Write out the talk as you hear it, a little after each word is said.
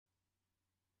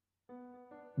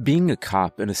Being a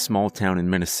cop in a small town in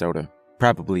Minnesota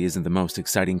probably isn't the most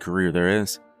exciting career there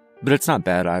is, but it's not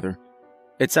bad either.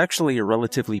 It's actually a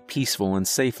relatively peaceful and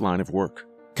safe line of work,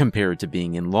 compared to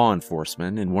being in law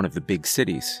enforcement in one of the big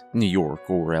cities, New York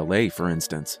or LA for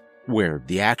instance, where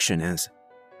the action is.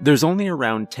 There's only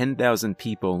around 10,000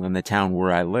 people in the town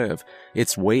where I live.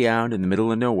 It's way out in the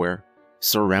middle of nowhere,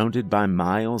 surrounded by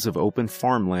miles of open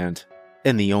farmland,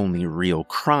 and the only real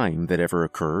crime that ever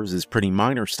occurs is pretty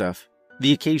minor stuff.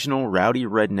 The occasional rowdy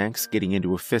rednecks getting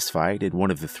into a fistfight at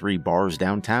one of the 3 bars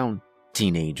downtown,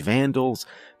 teenage vandals,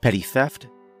 petty theft,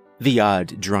 the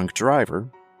odd drunk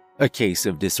driver, a case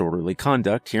of disorderly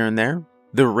conduct here and there,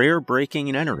 the rare breaking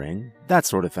and entering, that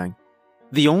sort of thing.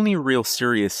 The only real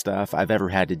serious stuff I've ever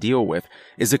had to deal with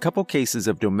is a couple cases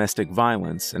of domestic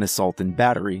violence and assault and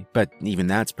battery, but even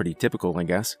that's pretty typical, I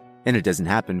guess, and it doesn't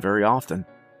happen very often.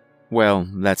 Well,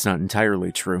 that's not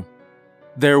entirely true.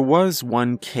 There was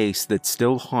one case that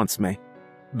still haunts me,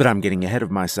 but I'm getting ahead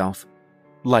of myself.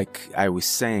 Like I was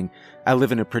saying, I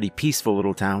live in a pretty peaceful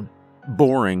little town.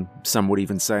 Boring, some would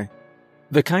even say.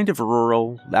 The kind of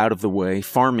rural, out-of-the-way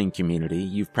farming community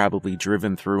you've probably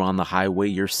driven through on the highway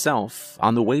yourself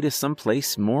on the way to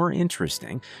someplace more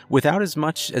interesting without as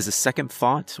much as a second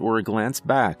thought or a glance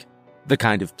back. The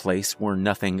kind of place where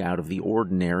nothing out of the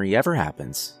ordinary ever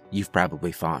happens, you've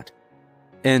probably thought.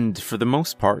 And for the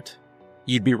most part,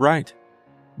 you'd be right.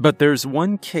 But there's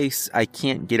one case I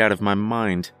can't get out of my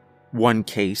mind. One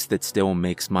case that still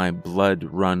makes my blood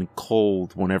run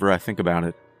cold whenever I think about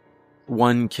it.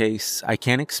 One case I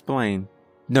can't explain,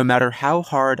 no matter how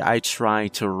hard I try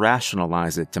to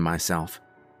rationalize it to myself.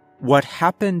 What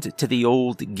happened to the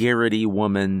old Garrity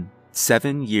woman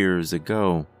 7 years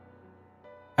ago?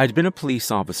 I'd been a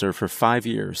police officer for 5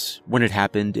 years when it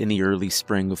happened in the early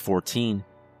spring of 14.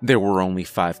 There were only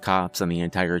 5 cops on the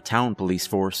entire town police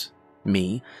force.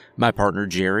 Me, my partner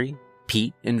Jerry,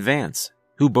 Pete, and Vance,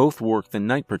 who both worked the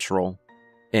night patrol,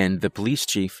 and the police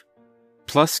chief.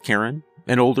 Plus Karen,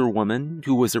 an older woman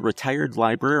who was a retired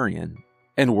librarian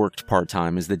and worked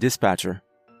part-time as the dispatcher.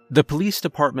 The police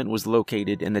department was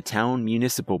located in the town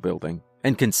municipal building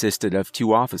and consisted of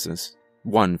 2 offices,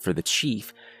 one for the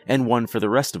chief and one for the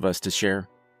rest of us to share,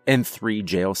 and 3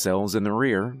 jail cells in the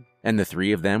rear, and the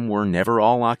 3 of them were never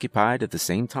all occupied at the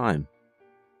same time.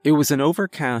 It was an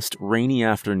overcast, rainy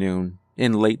afternoon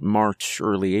in late March,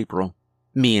 early April.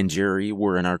 Me and Jerry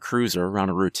were in our cruiser on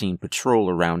a routine patrol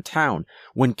around town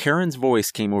when Karen's voice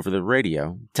came over the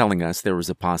radio telling us there was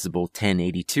a possible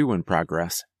 1082 in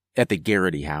progress at the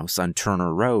Garrity house on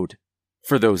Turner Road.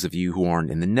 For those of you who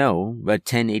aren't in the know, a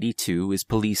 1082 is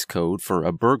police code for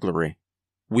a burglary.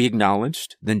 We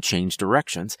acknowledged, then changed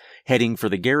directions, heading for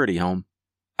the Garrity home.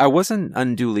 I wasn't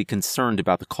unduly concerned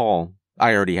about the call.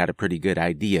 I already had a pretty good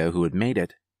idea who had made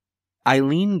it.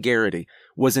 Eileen Garrity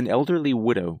was an elderly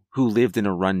widow who lived in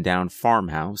a run-down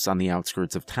farmhouse on the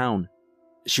outskirts of town.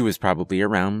 She was probably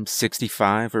around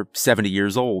 65 or 70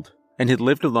 years old and had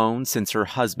lived alone since her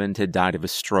husband had died of a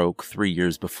stroke 3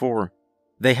 years before.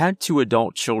 They had 2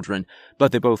 adult children,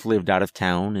 but they both lived out of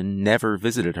town and never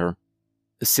visited her.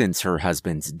 Since her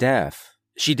husband's death,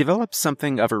 she developed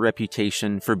something of a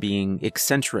reputation for being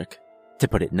eccentric, to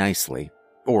put it nicely,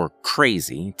 or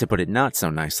crazy, to put it not so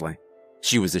nicely.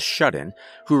 She was a shut-in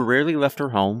who rarely left her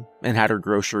home and had her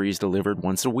groceries delivered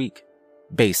once a week.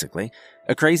 Basically,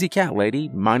 a crazy cat lady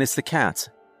minus the cats.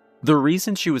 The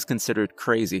reason she was considered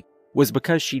crazy was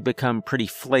because she'd become pretty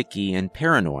flaky and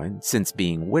paranoid since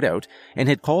being widowed and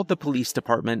had called the police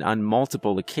department on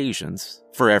multiple occasions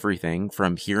for everything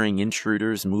from hearing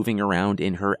intruders moving around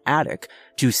in her attic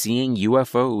to seeing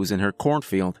UFOs in her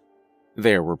cornfield.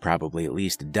 There were probably at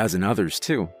least a dozen others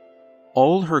too.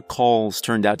 All her calls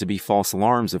turned out to be false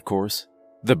alarms, of course.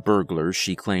 The burglars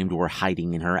she claimed were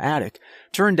hiding in her attic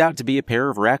turned out to be a pair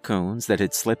of raccoons that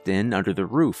had slipped in under the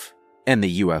roof, and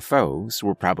the UFOs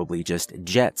were probably just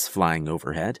jets flying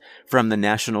overhead from the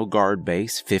National Guard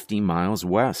base 50 miles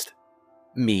west.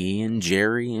 Me and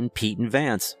Jerry and Pete and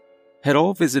Vance had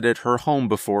all visited her home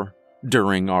before,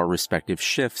 during our respective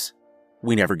shifts.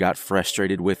 We never got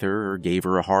frustrated with her or gave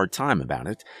her a hard time about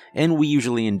it, and we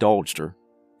usually indulged her,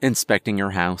 inspecting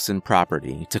her house and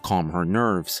property to calm her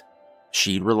nerves.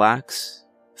 She'd relax,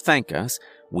 thank us,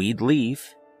 we'd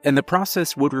leave, and the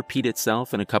process would repeat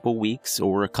itself in a couple weeks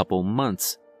or a couple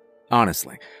months.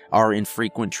 Honestly, our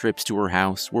infrequent trips to her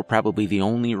house were probably the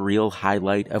only real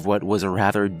highlight of what was a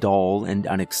rather dull and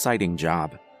unexciting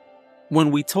job.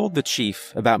 When we told the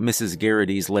chief about Mrs.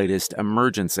 Garrity's latest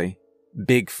emergency,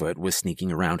 Bigfoot was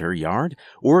sneaking around her yard,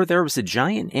 or there was a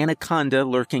giant anaconda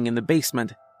lurking in the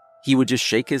basement, he would just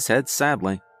shake his head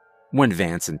sadly. When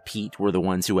Vance and Pete were the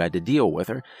ones who had to deal with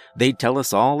her, they'd tell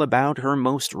us all about her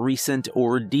most recent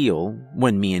ordeal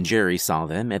when me and Jerry saw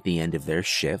them at the end of their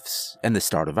shifts and the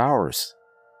start of ours.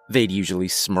 They'd usually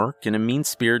smirk in a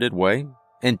mean-spirited way,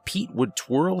 and Pete would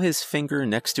twirl his finger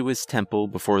next to his temple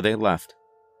before they left.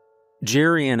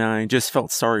 Jerry and I just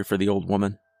felt sorry for the old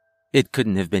woman. It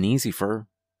couldn't have been easy for her.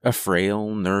 A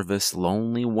frail, nervous,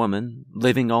 lonely woman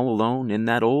living all alone in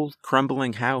that old,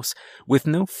 crumbling house with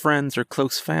no friends or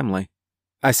close family.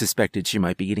 I suspected she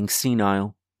might be getting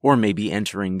senile, or maybe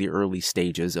entering the early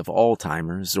stages of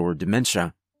Alzheimer's or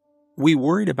dementia. We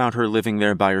worried about her living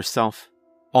there by herself,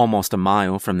 almost a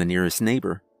mile from the nearest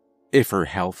neighbor. If her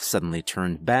health suddenly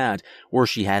turned bad, or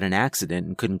she had an accident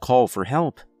and couldn't call for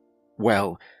help,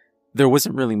 well, there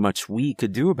wasn't really much we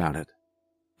could do about it.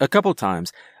 A couple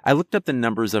times, I looked up the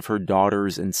numbers of her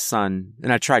daughters and son,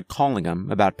 and I tried calling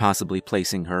them about possibly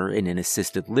placing her in an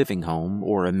assisted living home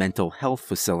or a mental health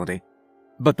facility.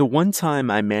 But the one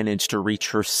time I managed to reach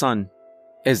her son,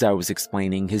 as I was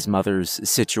explaining his mother's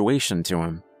situation to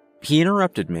him, he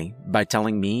interrupted me by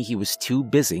telling me he was too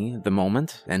busy at the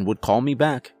moment and would call me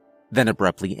back, then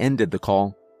abruptly ended the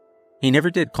call. He never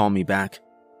did call me back.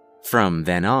 From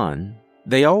then on,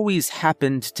 they always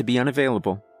happened to be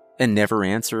unavailable and never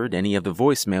answered any of the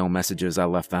voicemail messages I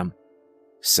left them.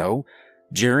 So,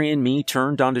 Jerry and me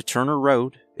turned onto Turner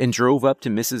Road and drove up to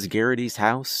Mrs. Garrity's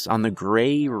house on the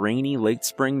gray, rainy late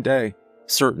spring day,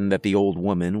 certain that the old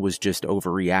woman was just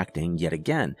overreacting yet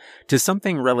again to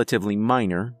something relatively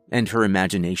minor, and her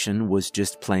imagination was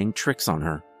just playing tricks on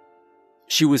her.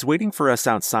 She was waiting for us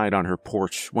outside on her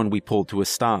porch when we pulled to a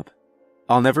stop.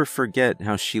 I'll never forget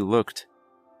how she looked.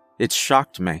 It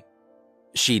shocked me.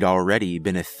 She'd already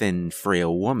been a thin,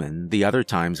 frail woman the other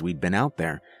times we'd been out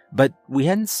there, but we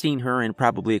hadn't seen her in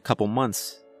probably a couple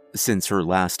months since her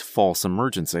last false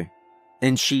emergency,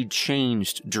 and she'd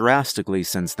changed drastically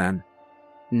since then.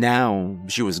 Now,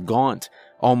 she was gaunt,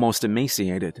 almost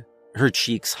emaciated, her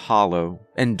cheeks hollow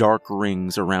and dark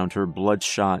rings around her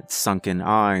bloodshot, sunken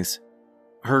eyes.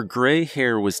 Her gray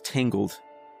hair was tangled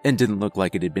and didn't look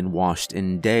like it had been washed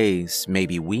in days,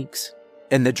 maybe weeks.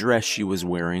 And the dress she was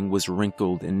wearing was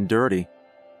wrinkled and dirty.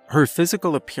 Her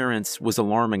physical appearance was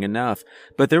alarming enough,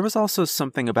 but there was also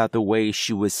something about the way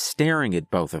she was staring at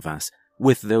both of us,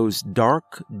 with those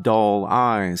dark, dull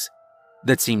eyes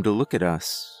that seemed to look at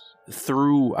us,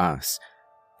 through us,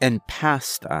 and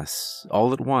past us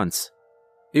all at once.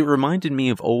 It reminded me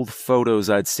of old photos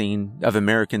I'd seen of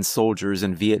American soldiers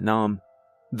in Vietnam.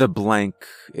 The blank,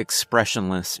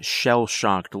 expressionless,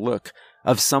 shell-shocked look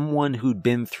of someone who'd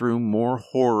been through more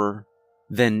horror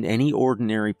than any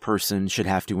ordinary person should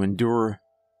have to endure.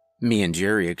 Me and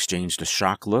Jerry exchanged a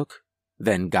shocked look,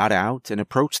 then got out and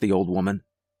approached the old woman.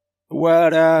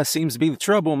 "What, seems to be the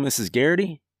trouble, Mrs.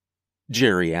 Garrity?"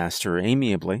 Jerry asked her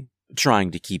amiably,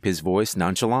 trying to keep his voice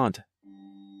nonchalant.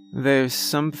 "There's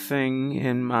something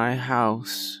in my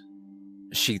house,"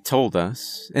 she told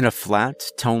us in a flat,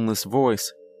 toneless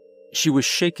voice. She was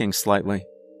shaking slightly,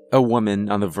 a woman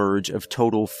on the verge of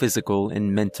total physical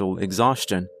and mental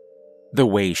exhaustion. The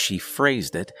way she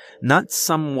phrased it, not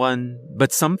someone,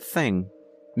 but something,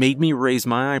 made me raise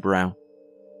my eyebrow.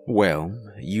 "Well,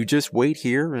 you just wait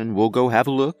here and we'll go have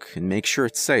a look and make sure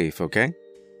it's safe, okay?"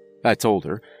 I told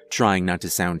her, trying not to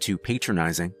sound too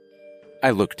patronizing.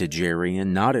 I looked at Jerry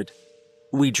and nodded.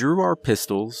 We drew our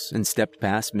pistols and stepped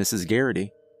past Mrs.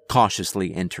 Garrity,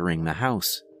 cautiously entering the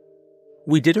house.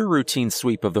 We did a routine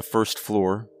sweep of the first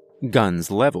floor, guns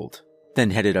leveled,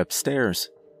 then headed upstairs.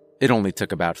 It only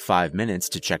took about 5 minutes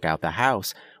to check out the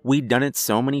house. We'd done it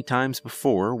so many times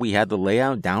before, we had the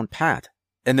layout down pat,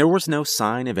 and there was no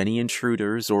sign of any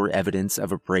intruders or evidence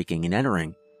of a breaking and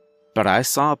entering. But I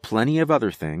saw plenty of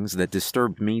other things that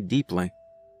disturbed me deeply.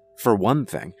 For one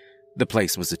thing, the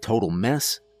place was a total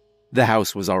mess. The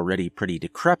house was already pretty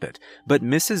decrepit, but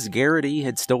Mrs. Garrity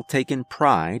had still taken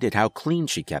pride at how clean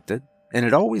she kept it, and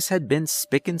it always had been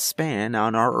spick and span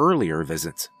on our earlier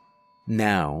visits.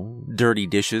 Now, dirty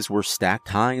dishes were stacked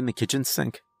high in the kitchen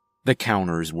sink. The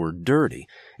counters were dirty,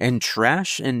 and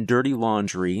trash and dirty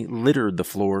laundry littered the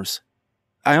floors.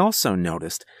 I also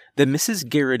noticed that Mrs.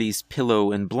 Garrity's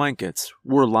pillow and blankets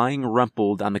were lying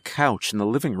rumpled on the couch in the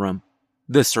living room.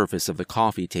 The surface of the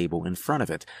coffee table in front of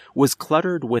it was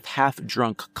cluttered with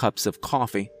half-drunk cups of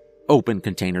coffee, open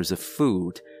containers of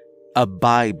food, a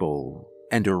Bible,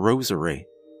 and a rosary.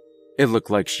 It looked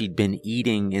like she'd been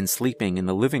eating and sleeping in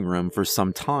the living room for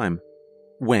some time.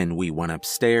 When we went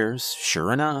upstairs,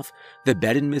 sure enough, the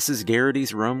bed in Mrs.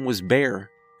 Garrity's room was bare,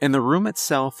 and the room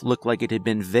itself looked like it had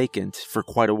been vacant for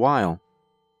quite a while.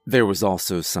 There was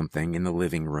also something in the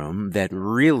living room that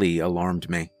really alarmed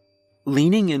me.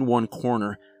 Leaning in one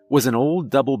corner was an old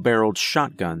double-barreled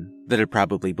shotgun that had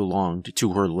probably belonged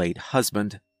to her late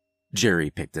husband. Jerry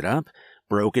picked it up,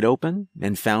 broke it open,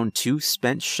 and found 2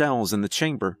 spent shells in the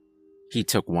chamber. He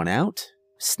took one out,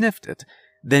 sniffed it,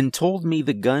 then told me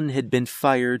the gun had been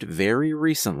fired very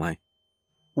recently.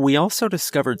 We also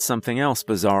discovered something else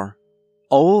bizarre.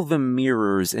 All the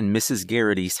mirrors in Mrs.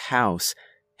 Garrity's house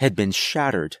had been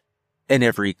shattered, and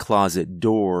every closet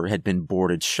door had been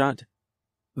boarded shut.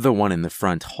 The one in the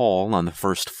front hall on the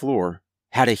first floor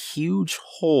had a huge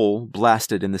hole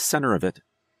blasted in the center of it,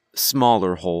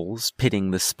 smaller holes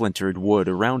pitting the splintered wood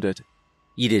around it.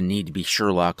 You didn't need to be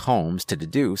Sherlock Holmes to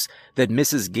deduce that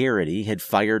Mrs. Garrity had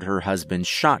fired her husband's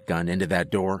shotgun into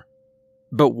that door.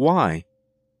 But why?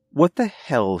 What the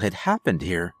hell had happened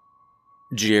here?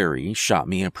 Jerry shot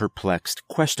me a perplexed,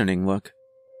 questioning look.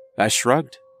 I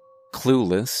shrugged,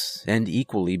 clueless and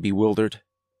equally bewildered.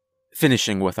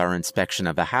 Finishing with our inspection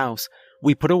of the house,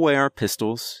 we put away our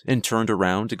pistols and turned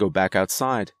around to go back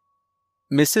outside.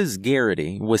 Mrs.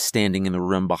 Garrity was standing in the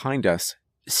room behind us,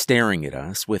 staring at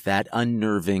us with that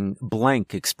unnerving,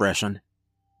 blank expression.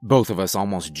 Both of us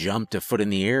almost jumped a foot in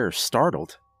the air,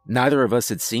 startled. Neither of us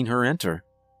had seen her enter.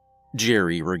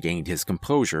 Jerry regained his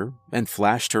composure and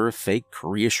flashed her a fake,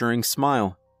 reassuring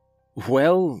smile.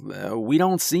 "Well, we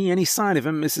don't see any sign of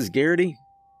him, Mrs. Garrity.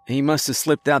 He must have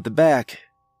slipped out the back.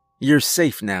 You're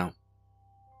safe now."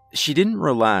 She didn't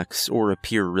relax or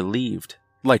appear relieved,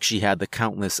 like she had the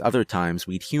countless other times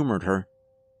we'd humored her.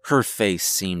 Her face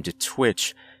seemed to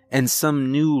twitch, and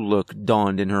some new look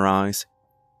dawned in her eyes.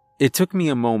 It took me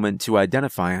a moment to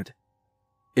identify it.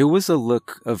 It was a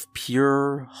look of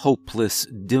pure, hopeless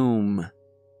doom,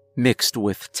 mixed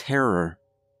with terror.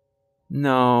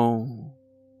 "No,"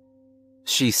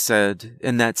 she said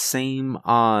in that same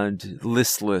odd,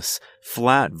 listless,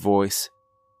 flat voice.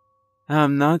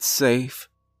 "I'm not safe.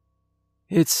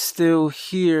 It's still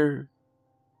here.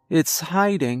 It's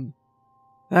hiding.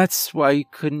 That's why you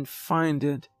couldn't find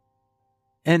it.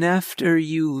 And after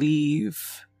you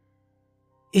leave,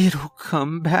 it'll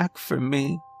come back for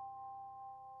me."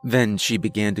 Then she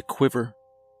began to quiver.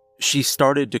 She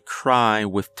started to cry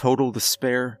with total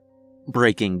despair,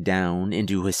 breaking down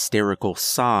into hysterical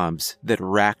sobs that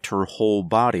racked her whole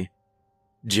body.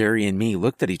 Jerry and me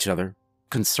looked at each other,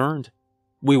 concerned.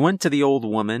 We went to the old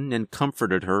woman and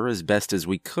comforted her as best as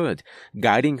we could,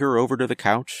 guiding her over to the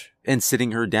couch and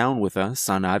sitting her down with us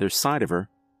on either side of her,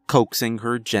 coaxing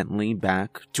her gently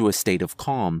back to a state of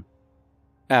calm.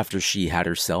 After she had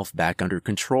herself back under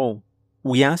control,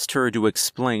 we asked her to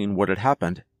explain what had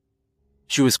happened.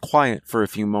 She was quiet for a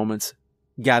few moments,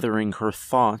 gathering her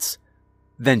thoughts.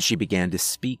 Then she began to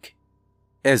speak.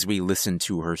 As we listened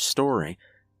to her story,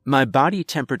 my body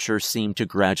temperature seemed to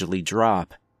gradually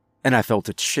drop, and I felt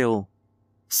a chill.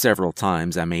 Several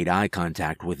times I made eye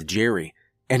contact with Jerry,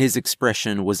 and his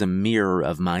expression was a mirror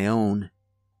of my own.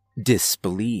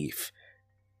 Disbelief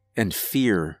and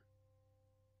fear.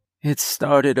 "It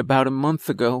started about a month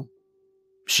ago,"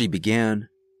 she began.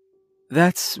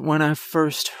 "That's when I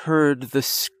first heard the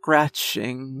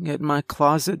scratching at my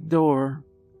closet door."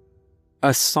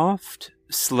 A soft,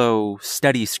 slow,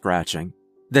 steady scratching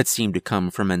that seemed to come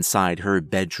from inside her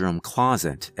bedroom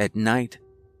closet at night.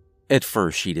 At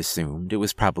first she'd assumed it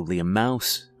was probably a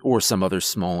mouse or some other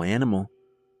small animal,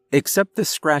 except the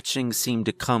scratching seemed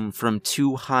to come from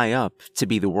too high up to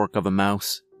be the work of a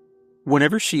mouse.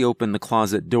 Whenever she opened the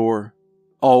closet door,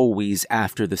 always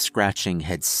after the scratching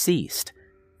had ceased,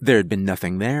 there had been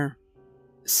nothing there.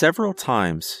 Several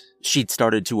times, she'd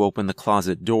started to open the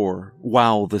closet door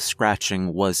while the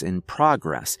scratching was in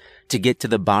progress to get to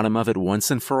the bottom of it once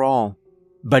and for all.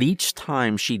 But each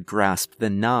time she'd grasped the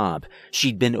knob,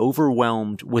 she'd been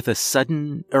overwhelmed with a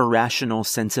sudden, irrational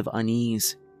sense of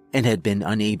unease and had been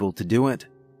unable to do it.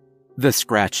 The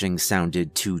scratching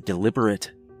sounded too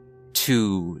deliberate,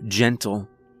 too gentle,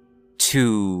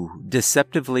 too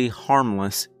deceptively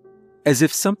harmless, as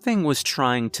if something was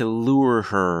trying to lure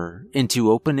her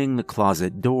into opening the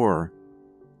closet door.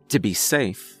 To be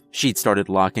safe, she'd started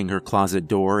locking her closet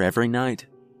door every night.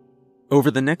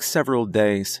 Over the next several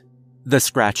days, the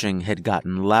scratching had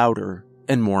gotten louder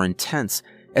and more intense,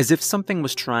 as if something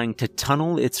was trying to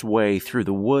tunnel its way through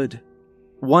the wood.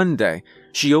 One day,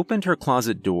 she opened her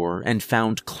closet door and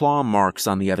found claw marks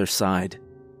on the other side.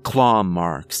 Claw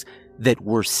marks that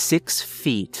were 6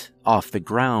 feet off the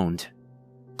ground.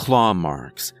 Claw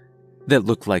marks that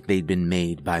looked like they'd been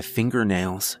made by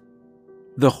fingernails.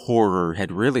 The horror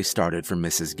had really started for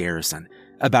Mrs. Garrison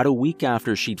about a week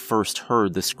after she'd first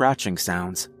heard the scratching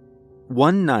sounds.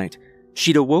 One night,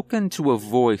 she'd awoken to a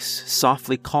voice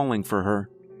softly calling for her.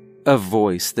 a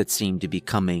voice that seemed to be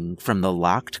coming from the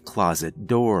locked closet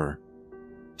door.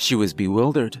 She was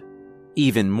bewildered,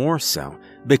 even more so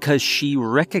because she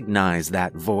recognized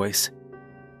that voice.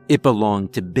 It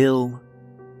belonged to Bill,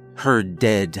 her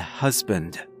dead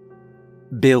husband.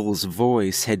 Bill's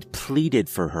voice had pleaded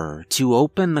for her to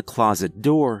open the closet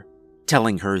door,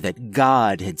 telling her that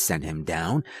God had sent him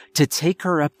down to take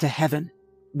her up to heaven,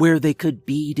 where they could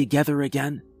be together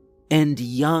again, and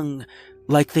young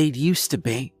like they'd used to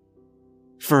be.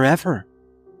 Forever.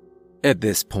 At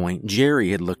this point,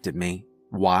 Jerry had looked at me,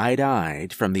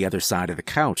 wide-eyed, from the other side of the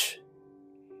couch.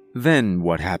 Then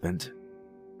what happened?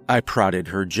 I prodded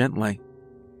her gently.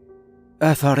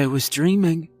 "I thought I was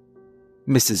dreaming,"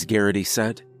 Mrs. Garrity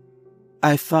said.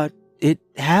 "I thought it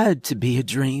had to be a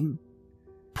dream.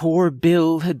 Poor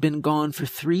Bill had been gone for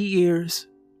 3 years,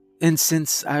 and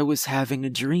since I was having a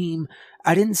dream,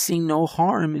 I didn't see no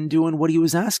harm in doing what he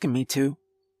was asking me to.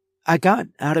 I got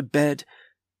out of bed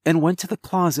and went to the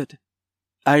closet.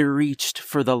 I reached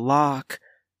for the lock,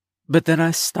 but then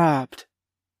I stopped.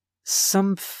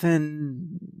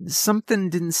 Something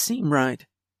didn't seem right.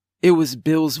 It was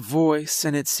Bill's voice,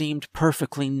 and it seemed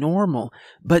perfectly normal,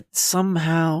 but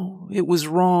somehow it was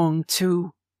wrong,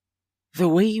 too. The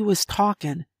way he was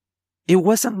talking, it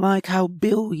wasn't like how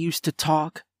Bill used to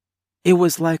talk. It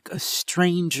was like a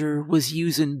stranger was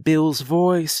using Bill's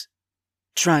voice,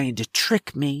 trying to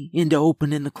trick me into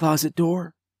opening the closet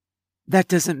door. That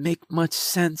doesn't make much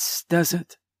sense, does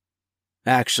it?"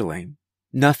 Actually,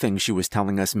 nothing she was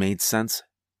telling us made sense,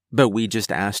 but we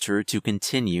just asked her to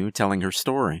continue telling her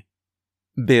story.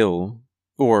 Bill,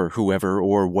 or whoever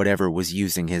or whatever was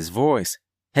using his voice,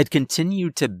 had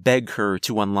continued to beg her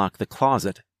to unlock the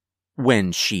closet.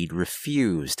 When she'd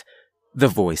refused, the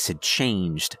voice had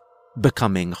changed,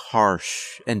 becoming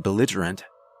harsh and belligerent.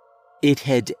 It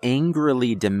had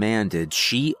angrily demanded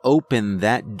she open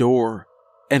that door,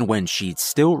 and when she'd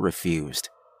still refused,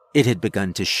 it had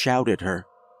begun to shout at her,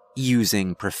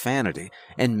 using profanity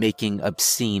and making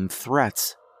obscene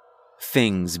threats.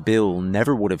 Things Bill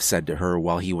never would have said to her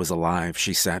while he was alive,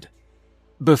 she said.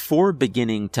 Before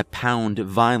beginning to pound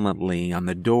violently on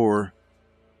the door,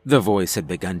 the voice had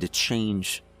begun to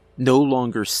change, no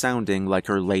longer sounding like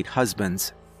her late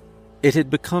husband's. It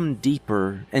had become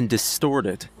deeper and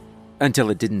distorted until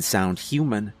it didn't sound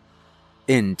human.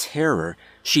 In terror,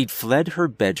 she'd fled her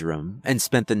bedroom and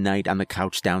spent the night on the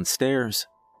couch downstairs.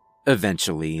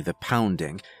 Eventually, the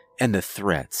pounding and the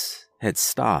threats had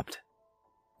stopped.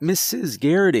 "Mrs.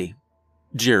 Garrity,"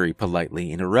 Jerry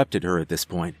politely interrupted her at this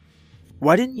point,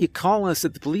 "why didn't you call us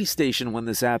at the police station when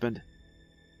this happened?"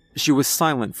 She was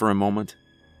silent for a moment.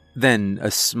 Then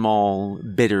a small,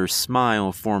 bitter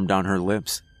smile formed on her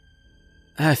lips.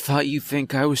 "I thought you'd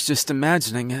think I was just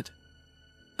imagining it.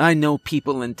 I know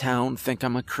people in town think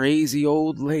I'm a crazy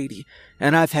old lady,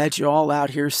 and I've had you all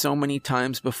out here so many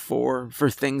times before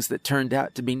for things that turned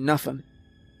out to be nothing.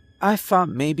 I thought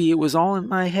maybe it was all in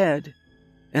my head,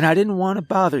 and I didn't want to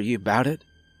bother you about it."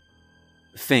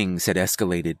 Things had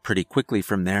escalated pretty quickly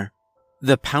from there.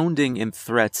 The pounding and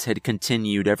threats had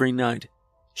continued every night.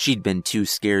 She'd been too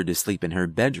scared to sleep in her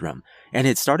bedroom and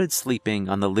had started sleeping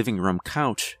on the living room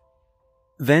couch.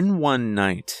 Then one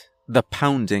night, the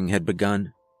pounding had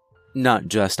begun. Not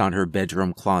just on her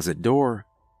bedroom closet door,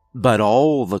 but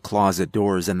all the closet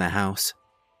doors in the house.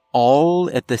 All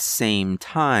at the same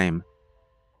time.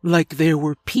 "Like there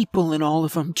were people in all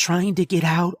of them trying to get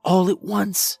out all at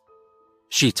once,"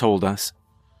 she told us.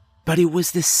 "But it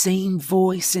was the same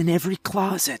voice in every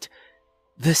closet.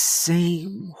 The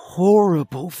same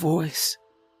horrible voice."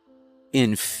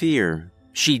 In fear,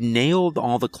 she nailed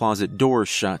all the closet doors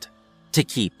shut to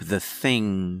keep the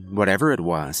thing, whatever it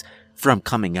was, from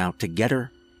coming out to get her.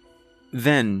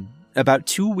 Then, about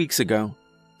 2 weeks ago,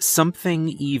 something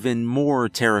even more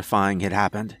terrifying had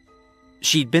happened.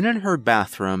 She'd been in her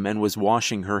bathroom and was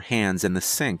washing her hands in the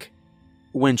sink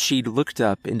when she'd looked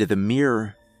up into the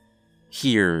mirror.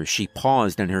 Here, she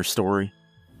paused in her story.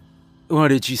 "What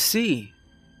did you see?"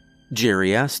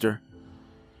 Jerry asked her.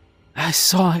 "I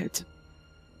saw it,"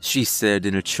 she said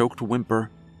in a choked whimper.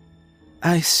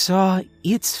 "I saw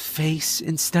its face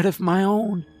instead of my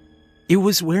own. It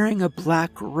was wearing a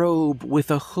black robe with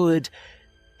a hood,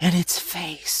 and its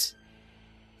face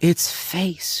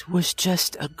was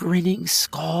just a grinning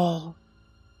skull.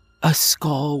 A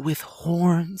skull with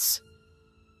horns.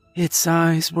 Its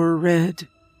eyes were red.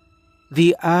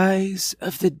 The eyes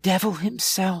of the devil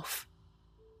himself.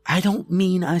 I don't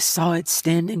mean I saw it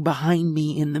standing behind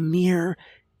me in the mirror.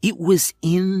 It was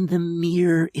in the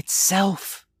mirror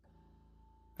itself."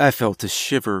 I felt a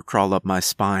shiver crawl up my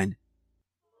spine.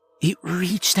 "It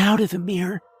reached out of the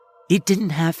mirror. It didn't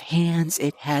have hands,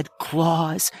 it had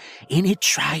claws, and it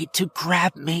tried to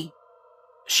grab me.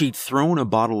 She'd thrown a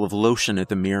bottle of lotion at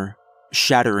the mirror,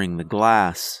 shattering the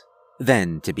glass.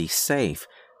 Then, to be safe,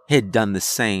 had done the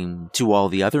same to all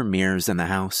the other mirrors in the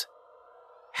house.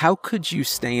 How could you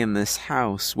stay in this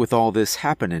house with all this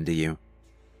happening to you?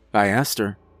 I asked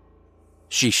her.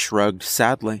 She shrugged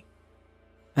sadly.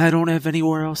 I don't have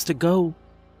anywhere else to go,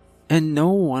 and no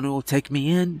one will take me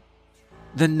in.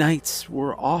 The nights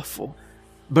were awful,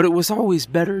 but it was always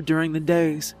better during the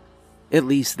days. At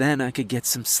least then I could get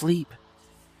some sleep.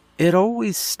 It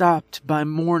always stopped by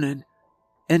morning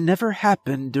and never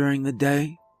happened during the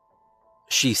day.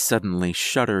 She suddenly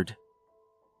shuddered.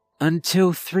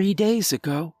 Until 3 days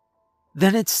ago.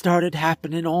 Then it started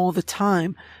happening all the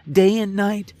time, day and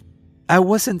night. I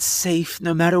wasn't safe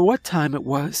no matter what time it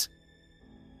was.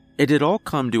 It had all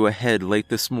come to a head late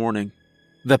this morning.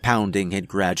 The pounding had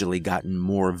gradually gotten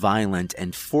more violent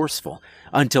and forceful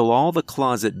until all the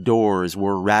closet doors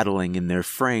were rattling in their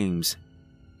frames.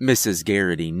 Mrs.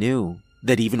 Garrity knew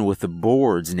that even with the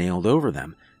boards nailed over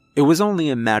them, it was only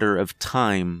a matter of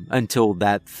time until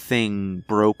that thing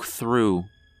broke through.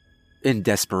 In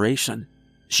desperation,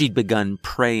 she'd begun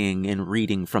praying and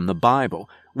reading from the Bible,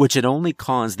 which had only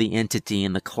caused the entity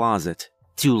in the closet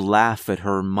to laugh at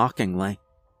her mockingly.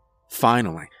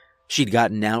 Finally, she'd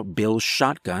gotten out Bill's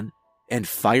shotgun and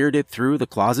fired it through the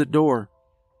closet door.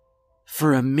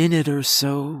 For a minute or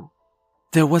so,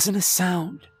 there wasn't a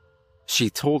sound, she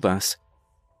told us.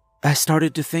 I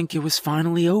started to think it was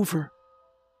finally over.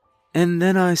 And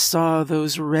then I saw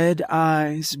those red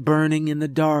eyes burning in the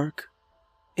dark,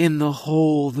 in the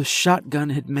hole the shotgun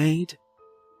had made.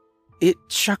 It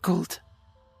chuckled,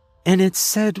 and it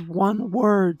said one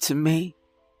word to me.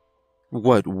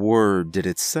 What word did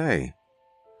it say?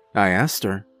 I asked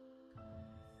her.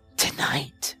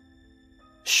 Tonight,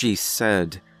 she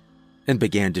said, and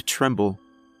began to tremble.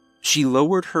 She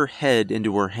lowered her head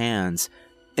into her hands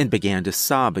and began to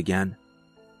sob again.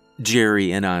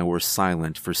 Jerry and I were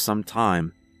silent for some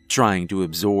time, trying to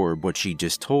absorb what she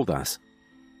just told us.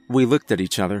 We looked at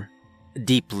each other,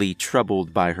 deeply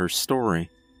troubled by her story.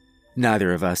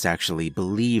 Neither of us actually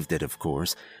believed it, of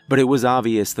course, but it was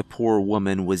obvious the poor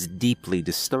woman was deeply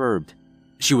disturbed.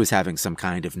 She was having some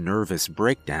kind of nervous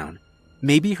breakdown.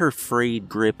 Maybe her frayed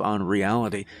grip on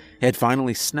reality had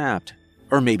finally snapped,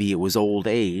 or maybe it was old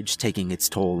age taking its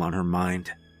toll on her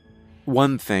mind.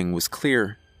 One thing was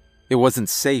clear. It wasn't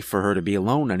safe for her to be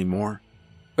alone anymore,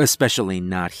 especially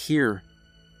not here.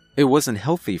 It wasn't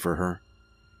healthy for her.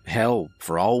 Hell,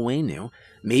 for all we knew,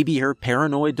 maybe her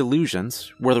paranoid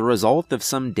delusions were the result of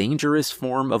some dangerous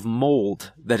form of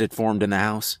mold that had formed in the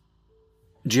house.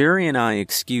 Jerry and I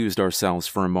excused ourselves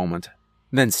for a moment,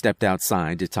 then stepped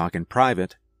outside to talk in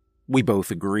private. We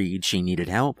both agreed she needed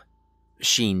help.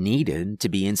 She needed to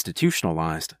be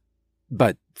institutionalized.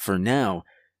 But for now,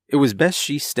 it was best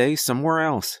she stay somewhere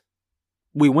else.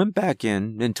 We went back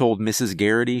in and told Mrs.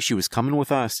 Garrity she was coming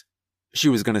with us. She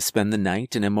was going to spend the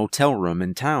night in a motel room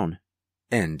in town.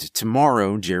 And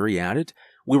tomorrow, Jerry added,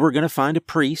 we were going to find a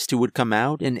priest who would come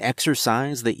out and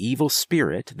exorcise the evil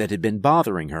spirit that had been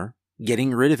bothering her,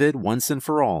 getting rid of it once and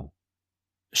for all.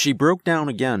 She broke down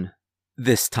again,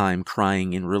 this time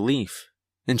crying in relief,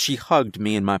 and she hugged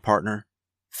me and my partner,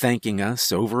 thanking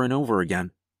us over and over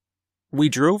again. We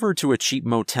drove her to a cheap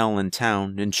motel in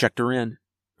town and checked her in.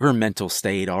 Her mental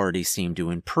state already seemed to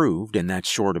improve in that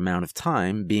short amount of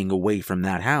time being away from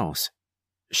that house.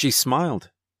 She smiled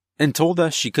and told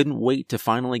us she couldn't wait to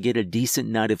finally get a decent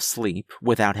night of sleep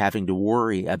without having to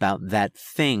worry about that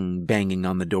thing banging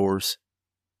on the doors.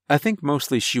 I think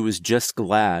mostly she was just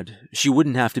glad she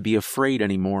wouldn't have to be afraid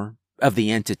anymore of the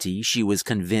entity she was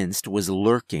convinced was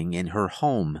lurking in her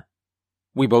home.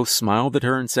 We both smiled at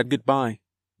her and said goodbye,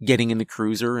 getting in the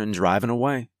cruiser and driving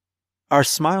away. Our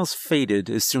smiles faded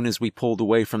as soon as we pulled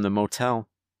away from the motel.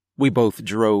 We both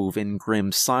drove in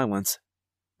grim silence.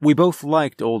 We both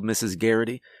liked old Mrs.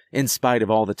 Garrity, in spite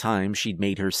of all the time she'd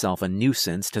made herself a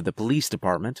nuisance to the police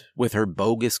department with her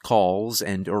bogus calls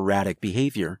and erratic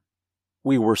behavior.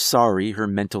 We were sorry her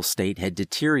mental state had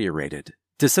deteriorated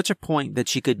to such a point that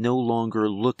she could no longer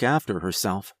look after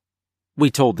herself.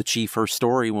 We told the chief her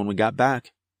story when we got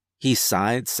back. He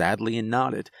sighed sadly and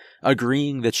nodded,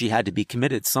 agreeing that she had to be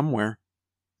committed somewhere.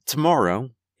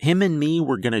 Tomorrow, him and me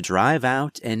were going to drive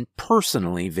out and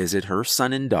personally visit her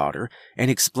son and daughter and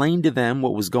explain to them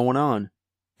what was going on.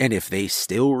 And if they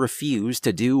still refused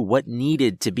to do what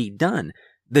needed to be done,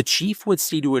 the chief would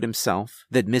see to it himself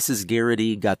that Mrs.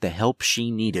 Garrity got the help she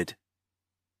needed.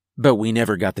 But we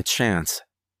never got the chance.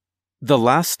 The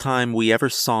last time we ever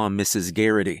saw Mrs.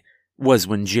 Garrity was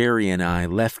when Jerry and I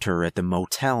left her at the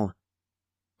motel.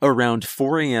 Around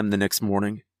 4 a.m. the next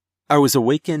morning, I was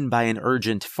awakened by an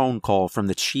urgent phone call from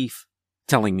the chief,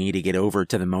 telling me to get over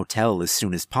to the motel as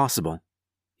soon as possible.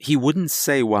 He wouldn't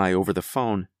say why over the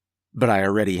phone, but I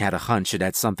already had a hunch it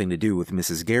had something to do with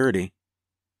Mrs. Garrity.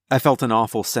 I felt an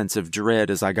awful sense of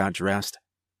dread as I got dressed.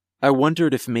 I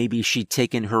wondered if maybe she'd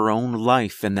taken her own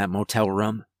life in that motel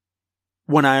room.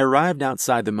 When I arrived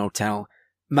outside the motel,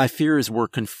 my fears were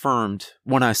confirmed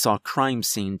when I saw crime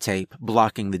scene tape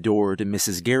blocking the door to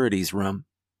Mrs. Garrity's room.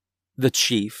 The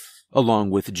chief,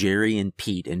 along with Jerry and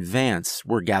Pete and Vance,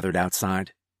 were gathered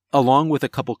outside, along with a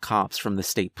couple cops from the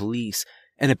state police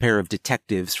and a pair of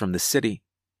detectives from the city.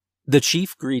 The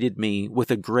chief greeted me with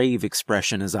a grave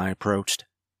expression as I approached.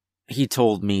 He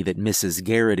told me that Mrs.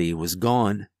 Garrity was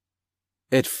gone.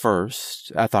 At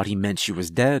first, I thought he meant she was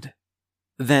dead.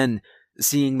 Then,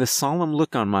 seeing the solemn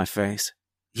look on my face,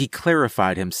 he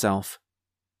clarified himself.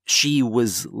 She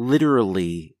was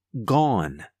literally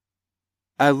gone.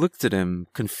 I looked at him,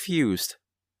 confused.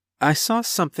 I saw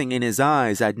something in his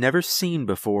eyes I'd never seen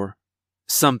before,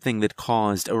 something that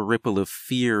caused a ripple of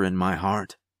fear in my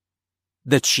heart.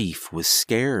 The chief was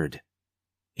scared.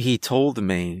 He told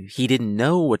me he didn't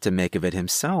know what to make of it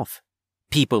himself.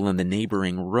 People in the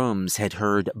neighboring rooms had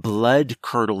heard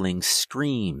blood-curdling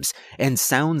screams and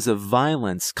sounds of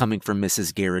violence coming from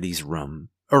Mrs. Garrity's room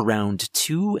around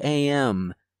 2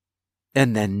 a.m.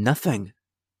 And then nothing.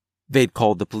 They'd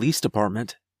called the police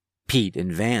department. Pete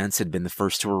and Vance had been the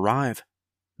first to arrive.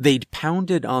 They'd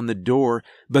pounded on the door,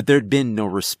 but there'd been no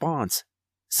response,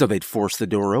 so they'd forced the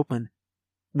door open.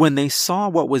 When they saw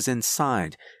what was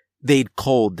inside, they'd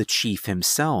called the chief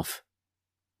himself.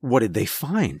 What did they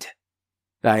find?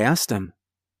 I asked him.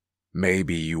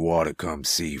 Maybe you ought to come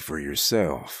see for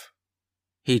yourself.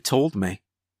 He told me,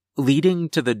 leading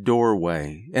to the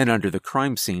doorway and under the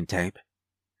crime scene tape.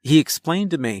 He explained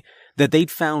to me that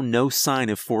they'd found no sign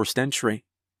of forced entry,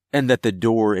 and that the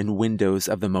door and windows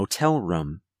of the motel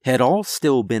room had all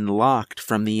still been locked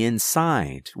from the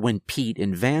inside when Pete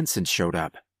and Vance had showed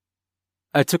up.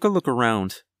 I took a look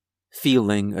around,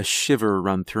 feeling a shiver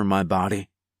run through my body.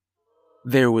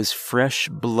 There was fresh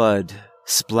blood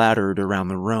splattered around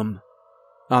the room,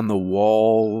 on the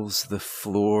walls, the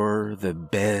floor, the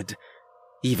bed,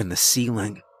 even the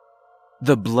ceiling.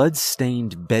 The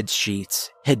blood-stained bedsheets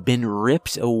had been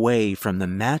ripped away from the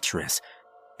mattress,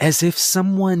 as if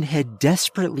someone had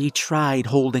desperately tried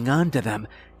holding on to them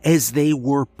as they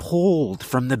were pulled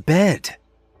from the bed.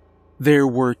 There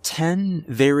were 10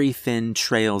 very thin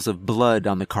trails of blood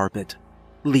on the carpet,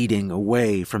 leading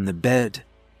away from the bed.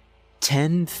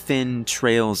 10 thin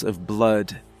trails of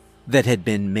blood that had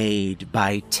been made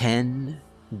by 10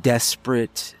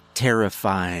 desperate,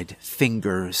 terrified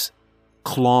fingers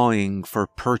clawing for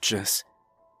purchase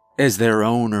as their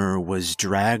owner was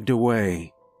dragged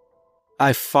away.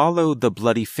 I followed the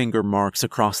bloody finger marks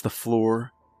across the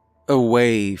floor,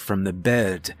 away from the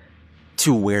bed,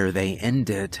 to where they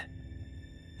ended,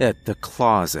 at the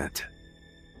closet.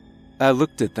 I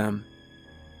looked at them.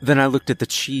 Then I looked at the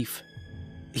chief.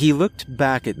 He looked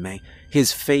back at me,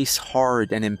 his face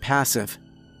hard and impassive,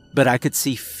 but I could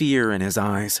see fear in his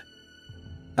eyes.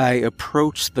 I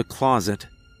approached the closet.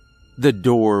 The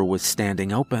door was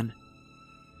standing open.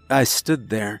 I stood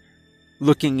there,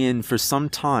 looking in for some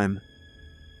time.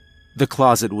 The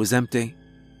closet was empty.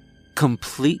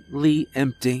 Completely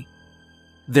empty.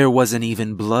 There wasn't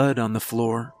even blood on the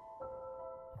floor.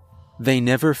 They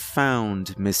never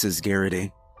found Mrs.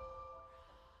 Garrity.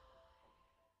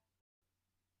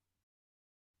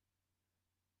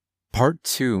 Part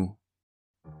 2.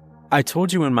 I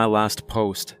told you in my last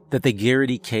post that the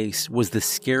Garrity case was the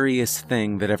scariest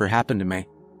thing that ever happened to me,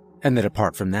 and that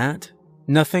apart from that,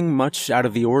 nothing much out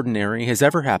of the ordinary has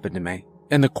ever happened to me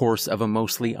in the course of a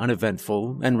mostly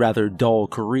uneventful and rather dull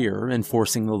career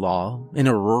enforcing the law in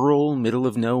a rural,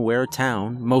 middle-of-nowhere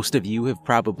town most of you have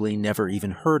probably never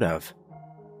even heard of.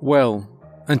 Well,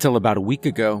 until about a week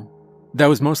ago, that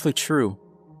was mostly true.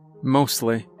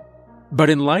 Mostly. But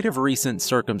in light of recent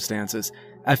circumstances,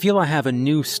 I feel I have a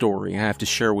new story I have to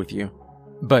share with you.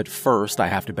 But first, I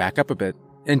have to back up a bit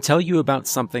and tell you about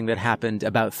something that happened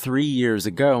about 3 years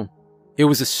ago. It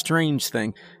was a strange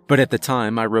thing, but at the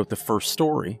time I wrote the first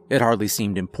story, it hardly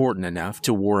seemed important enough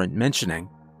to warrant mentioning.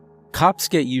 Cops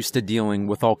get used to dealing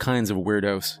with all kinds of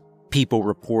weirdos. People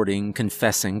reporting,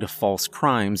 confessing to false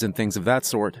crimes and things of that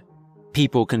sort.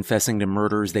 People confessing to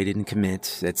murders they didn't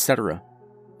commit, etc.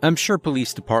 I'm sure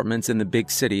police departments in the big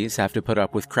cities have to put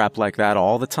up with crap like that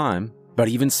all the time, but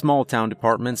even small-town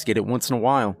departments get it once in a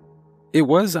while. It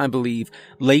was, I believe,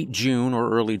 late June or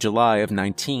early July of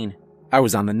 19. I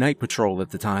was on the night patrol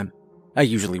at the time. I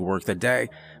usually work the day,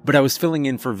 but I was filling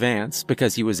in for Vance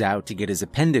because he was out to get his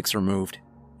appendix removed.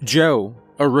 Joe,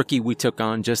 a rookie we took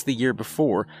on just the year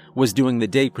before, was doing the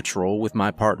day patrol with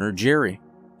my partner Jerry.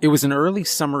 It was an early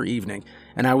summer evening,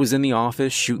 and I was in the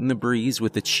office shooting the breeze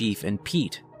with the chief and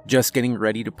Pete, just getting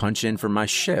ready to punch in for my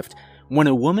shift, when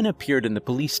a woman appeared in the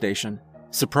police station,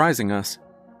 surprising us.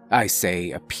 I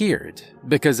say appeared,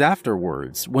 because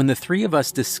afterwards, when the three of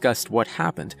us discussed what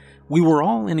happened, we were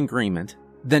all in agreement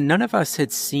that none of us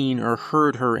had seen or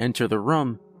heard her enter the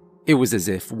room. It was as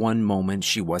if one moment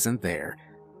she wasn't there,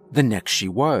 the next she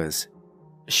was.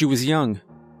 She was young,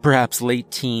 perhaps late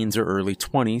teens or early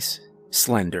 20s,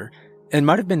 slender, and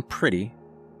might have been pretty,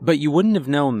 but you wouldn't have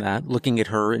known that looking at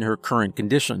her in her current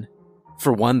condition.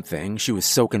 For one thing, she was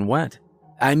soaking wet.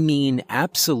 I mean,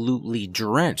 absolutely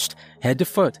drenched, head to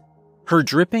foot. Her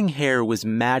dripping hair was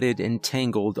matted and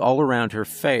tangled all around her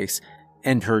face,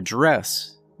 and her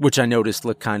dress, which I noticed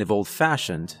looked kind of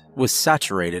old-fashioned, was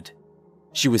saturated.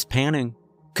 She was panting,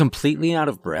 completely out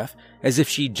of breath, as if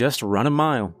she'd just run a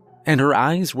mile, and her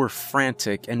eyes were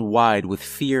frantic and wide with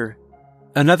fear.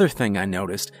 Another thing I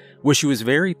noticed was she was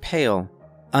very pale,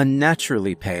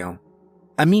 unnaturally pale.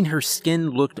 I mean, her skin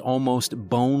looked almost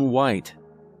bone white.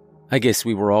 I guess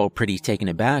we were all pretty taken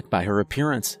aback by her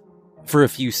appearance. For a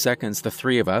few seconds, the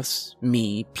three of us,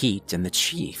 me, Pete, and the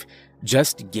chief,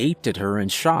 just gaped at her in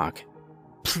shock.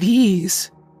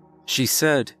 "Please," she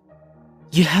said.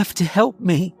 "You have to help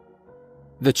me."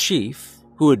 The chief,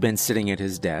 who had been sitting at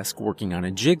his desk working on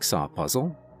a jigsaw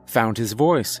puzzle, found his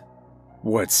voice.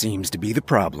 "What seems to be the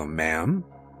problem, ma'am?"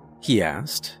 he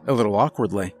asked, a little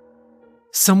awkwardly.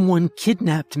 "Someone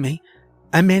kidnapped me.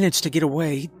 I managed to get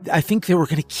away. I think they were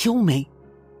going to kill me."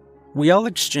 We all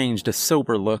exchanged a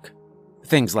sober look.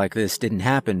 Things like this didn't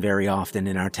happen very often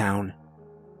in our town.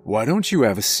 "Why don't you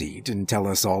have a seat and tell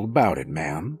us all about it,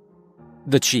 ma'am?"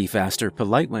 The chief asked her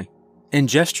politely, and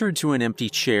gestured to an empty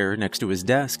chair next to his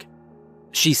desk.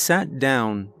 She sat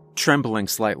down, trembling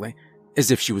slightly, as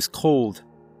if she was cold.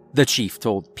 The chief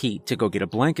told Pete to go get a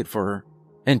blanket for her,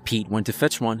 and Pete went to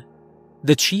fetch one.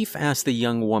 The chief asked the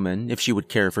young woman if she would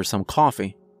care for some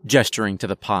coffee, gesturing to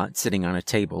the pot sitting on a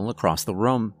table across the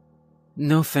room.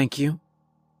 "No, thank you,"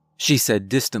 she said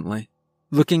distantly,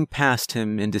 looking past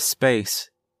him into space,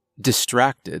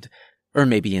 distracted, or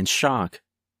maybe in shock.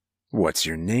 "What's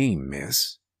your name,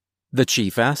 miss?" the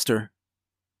chief asked her.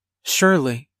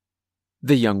 "Shirley,"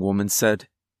 the young woman said.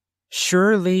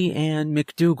 "Shirley Ann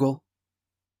McDougal."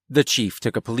 The chief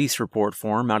took a police report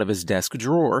form out of his desk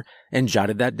drawer and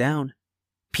jotted that down.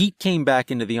 Pete came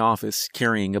back into the office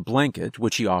carrying a blanket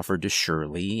which he offered to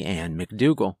Shirley Ann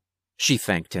McDougal. She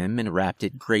thanked him and wrapped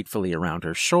it gratefully around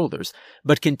her shoulders,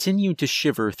 but continued to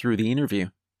shiver through the interview,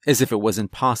 as if it was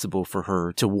impossible for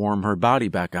her to warm her body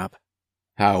back up.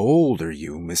 "How old are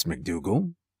you, Miss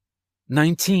McDougal?"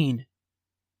 19.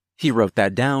 He wrote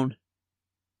that down.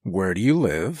 "Where do you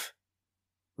live?"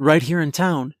 "Right here in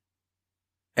town."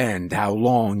 "And how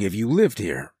long have you lived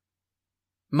here?"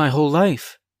 "My whole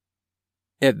life."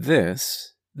 At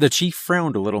this, the chief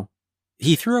frowned a little.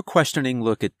 He threw a questioning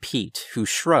look at Pete, who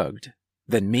shrugged,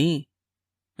 then me.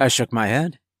 I shook my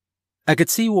head. I could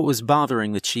see what was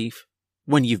bothering the chief.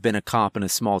 When you've been a cop in a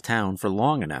small town for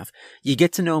long enough, you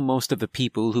get to know most of the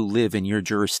people who live in your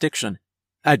jurisdiction.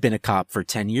 I'd been a cop for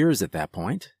 10 years at that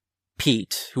point.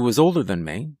 Pete, who was older than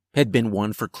me, had been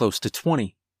one for close to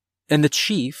 20. And the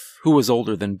chief, who was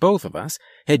older than both of us,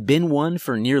 had been one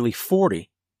for nearly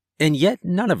 40. And yet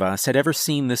none of us had ever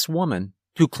seen this woman,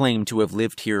 who claimed to have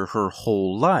lived here her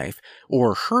whole life,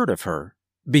 or heard of her,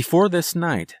 before this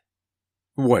night.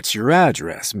 "What's your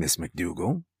address, Miss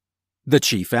McDougal?" the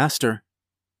chief asked her.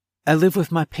 "I live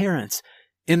with my parents,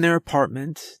 in their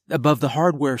apartment, above the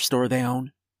hardware store they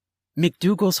own.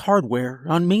 McDougal's Hardware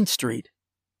on Main Street."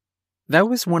 That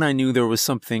was when I knew there was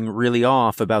something really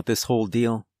off about this whole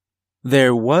deal.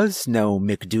 There was no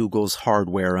McDougal's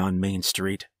Hardware on Main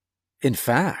Street. In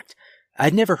fact,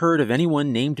 I'd never heard of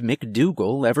anyone named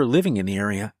McDougal ever living in the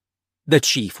area. The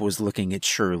chief was looking at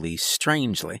Shirley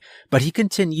strangely, but he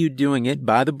continued doing it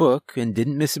by the book and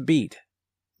didn't miss a beat.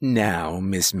 "Now,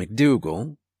 Miss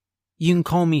McDougal—" "You can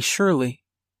call me Shirley,"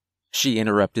 she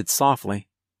interrupted softly,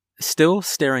 still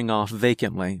staring off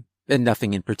vacantly, and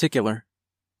nothing in particular.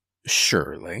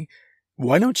 "Shirley,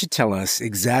 why don't you tell us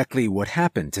exactly what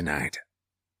happened tonight?"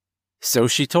 So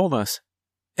she told us,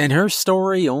 and her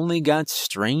story only got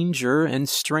stranger and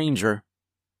stranger.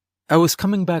 "I was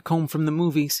coming back home from the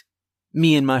movies.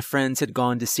 Me and my friends had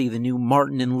gone to see the new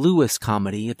Martin and Lewis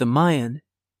comedy at the Mayan."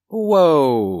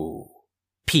 "Whoa!"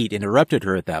 Pete interrupted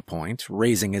her at that point,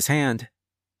 raising his hand.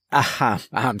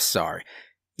 I'm sorry.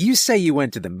 You say you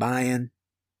went to the Mayan?"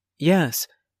 Yes,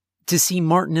 to see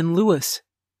Martin and Lewis.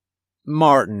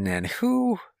 Martin and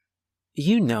who?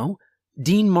 You know,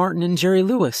 Dean Martin and Jerry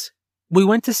Lewis. We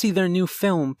went to see their new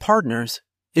film, Partners.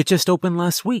 It just opened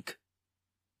last week.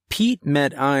 Pete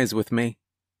met eyes with me.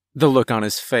 The look on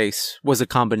his face was a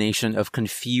combination of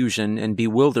confusion and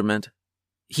bewilderment.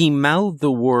 He mouthed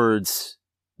the words,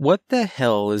 "What the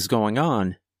hell is going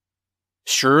on?"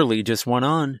 Shirley just went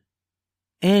on.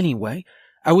 Anyway,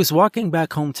 I was walking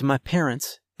back home to my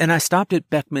parents, and I stopped at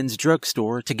Beckman's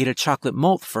drugstore to get a chocolate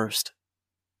malt first.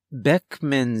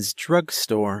 Beckman's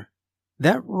drugstore.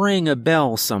 That rang a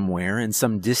bell somewhere in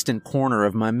some distant corner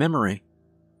of my memory.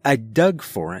 I dug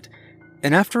for it,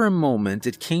 and after a moment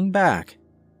it came back.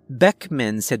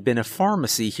 Beckman's had been a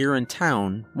pharmacy here in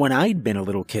town when I'd been a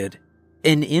little kid.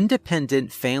 An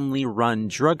independent family-run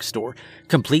drugstore,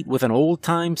 complete with an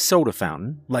old-time soda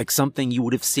fountain, like something you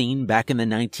would have seen back in the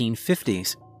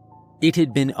 1950s. It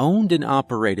had been owned and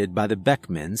operated by the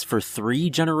Beckmans for 3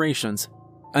 generations,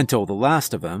 until the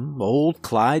last of them, old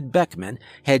Clyde Beckman,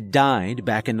 had died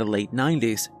back in the late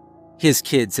 90s. His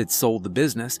kids had sold the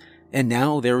business, and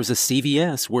now there was a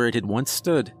CVS where it had once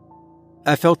stood.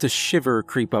 I felt a shiver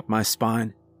creep up my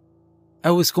spine.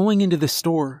 I was going into the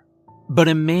store, but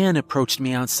a man approached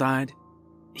me outside.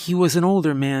 He was an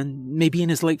older man, maybe in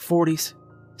his late 40s,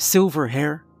 silver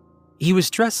hair. He was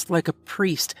dressed like a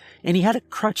priest, and he had a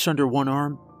crutch under one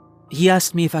arm. He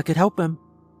asked me if I could help him.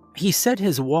 He said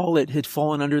his wallet had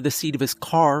fallen under the seat of his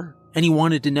car, and he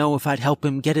wanted to know if I'd help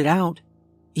him get it out.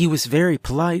 He was very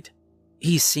polite.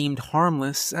 He seemed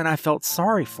harmless, and I felt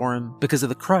sorry for him because of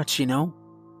the crutch, you know.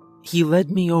 He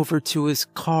led me over to his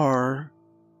car.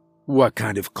 What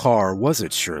kind of car was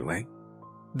it, Shirley?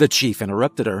 The chief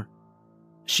interrupted her.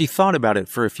 She thought about it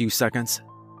for a few seconds.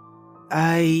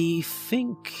 I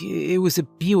think it was a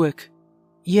Buick.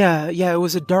 Yeah, it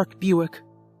was a dark Buick.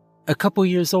 A couple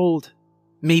years old.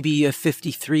 Maybe a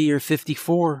 53 or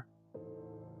 54.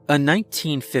 A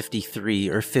 1953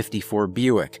 or 54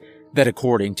 Buick that,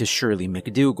 according to Shirley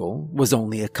McDougal, was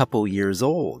only a couple years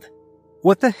old.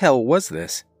 What the hell was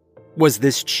this? Was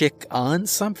this chick on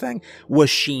something? Was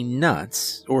she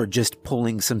nuts, or just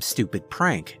pulling some stupid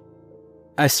prank?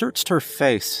 I searched her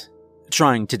face,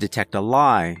 trying to detect a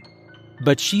lie,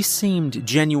 but she seemed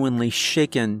genuinely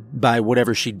shaken by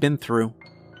whatever she'd been through.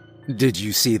 Did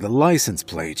you see the license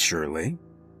plate, Shirley?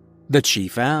 The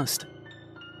chief asked.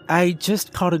 I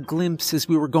just caught a glimpse as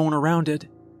we were going around it.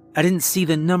 I didn't see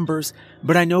the numbers,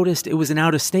 but I noticed it was an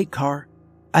out-of-state car.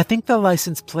 I think the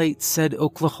license plate said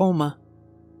Oklahoma.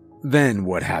 Then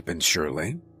what happened,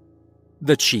 Shirley?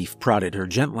 The chief prodded her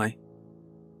gently.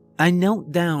 I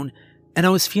knelt down, and I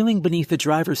was feeling beneath the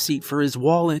driver's seat for his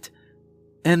wallet.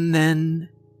 And then...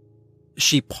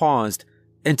 She paused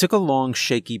and took a long,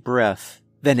 shaky breath,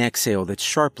 then exhaled it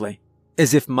sharply,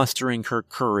 as if mustering her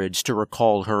courage to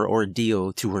recall her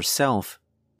ordeal to herself.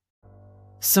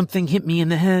 Something hit me in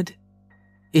the head.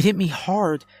 It hit me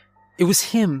hard. It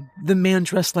was him, the man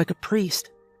dressed like a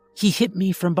priest. He hit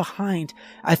me from behind,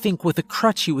 I think with a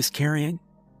crutch he was carrying.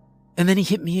 And then he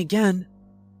hit me again.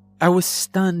 I was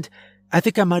stunned. I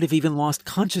think I might have even lost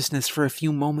consciousness for a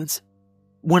few moments.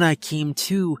 When I came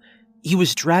to, he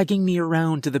was dragging me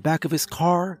around to the back of his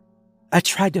car. I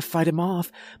tried to fight him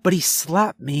off, but he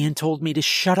slapped me and told me to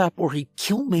shut up or he'd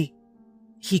kill me.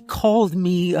 He called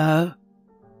me,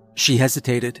 She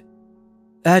hesitated.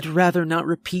 I'd rather not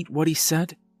repeat what he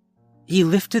said. He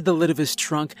lifted the lid of his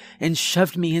trunk and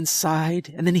shoved me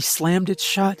inside, and then he slammed it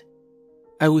shut.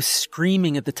 I was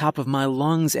screaming at the top of my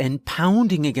lungs and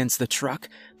pounding against the truck,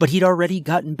 but he'd already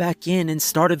gotten back in and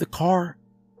started the car.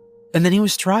 And then he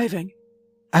was driving.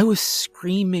 I was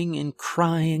screaming and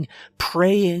crying,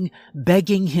 praying,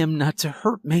 begging him not to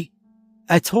hurt me.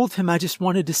 I told him I just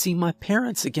wanted to see my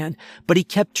parents again, but he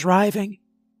kept driving.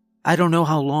 I don't know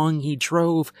how long he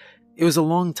drove. It was a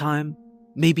long time,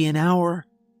 maybe an hour.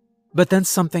 But then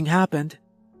something happened.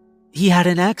 He had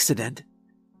an accident.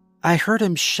 I heard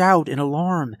him shout in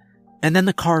alarm, and then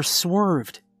the car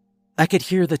swerved. I could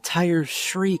hear the tires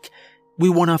shriek. We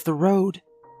went off the road.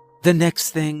 The next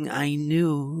thing I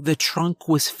knew, the trunk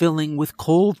was filling with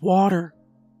cold water.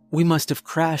 We must have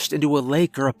crashed into a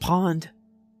lake or a pond.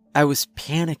 I was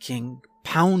panicking,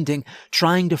 pounding,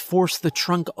 trying to force the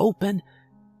trunk open.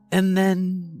 And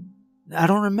then, I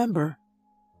don't remember.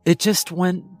 It just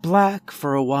went black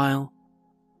for a while.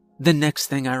 The next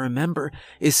thing I remember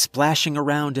is splashing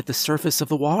around at the surface of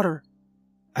the water.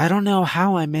 I don't know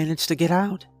how I managed to get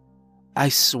out. I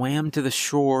swam to the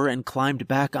shore and climbed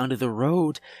back onto the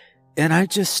road, and I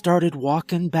just started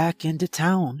walking back into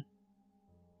town.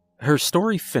 Her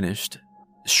story finished,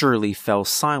 Shirley fell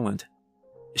silent.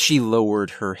 She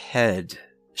lowered her head,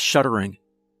 shuddering.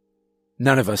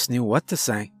 None of us knew what to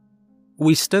say.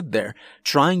 We stood there,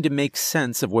 trying to make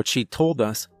sense of what she'd told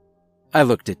us. I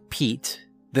looked at Pete,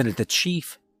 then at the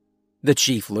chief. The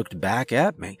chief looked back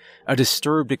at me, a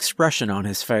disturbed expression on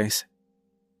his face.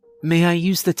 "May I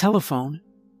use the telephone?"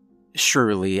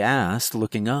 Shirley asked,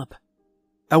 looking up.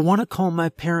 "I want to call my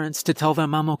parents to tell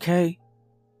them I'm okay."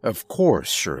 Of course,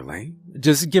 Shirley.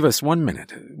 Just give us 1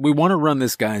 minute. We want to run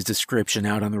this guy's description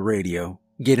out on the radio,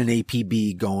 get an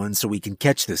APB going so we can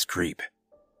catch this creep.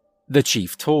 The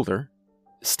chief told her,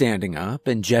 standing up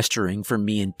and gesturing for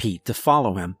me and Pete to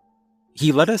follow him.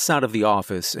 He led us out of the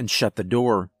office and shut the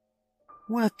door.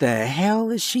 "What the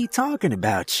hell is she talking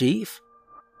about, Chief?"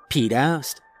 Pete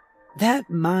asked. "That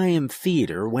Mayim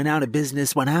Theater went out of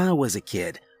business when I was a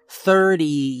kid, 30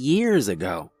 years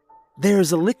ago.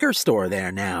 There's a liquor store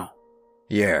there now."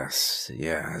 Yes,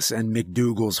 and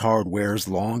McDougal's Hardware's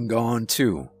long gone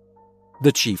too,"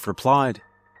 the chief replied.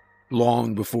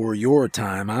 "Long before your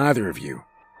time, either of you.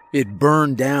 It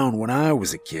burned down when I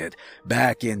was a kid,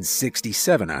 back in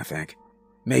 67, I think.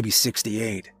 Maybe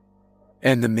 68.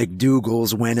 And the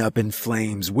McDougals went up in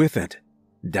flames with it.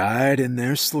 Died in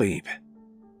their sleep."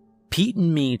 Pete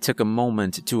and me took a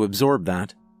moment to absorb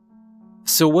that.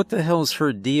 "So what the hell's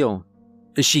her deal?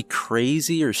 Is she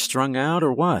crazy or strung out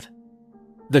or what?"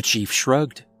 The chief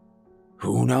shrugged.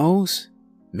 "Who knows?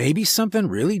 Maybe something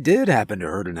really did happen to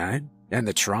her tonight, and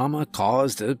the trauma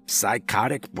caused a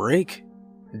psychotic break.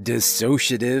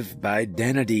 Dissociative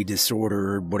identity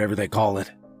disorder, or whatever they call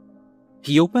it."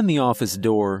 He opened the office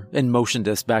door and motioned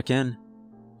us back in.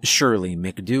 Shirley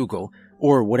McDougal,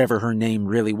 or whatever her name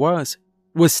really was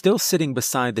still sitting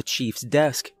beside the chief's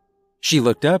desk. She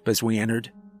looked up as we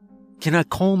entered. "Can I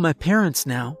call my parents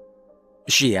now?"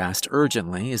 she asked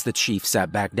urgently as the chief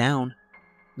sat back down.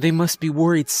 "They must be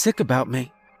worried sick about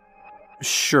me."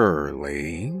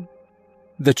 "Shirley,"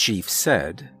 the chief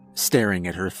said, staring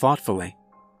at her thoughtfully.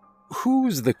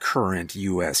 "Who's the current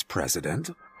U.S. president?"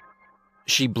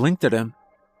 She blinked at him.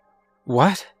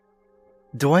 "What?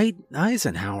 Dwight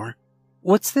Eisenhower.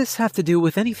 What's this have to do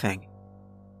with anything?"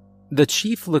 The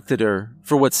chief looked at her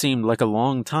for what seemed like a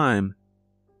long time.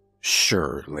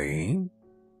 "Shirley,"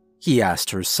 he asked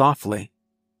her softly,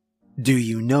 "do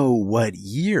you know what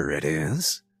year it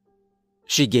is?"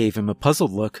 She gave him a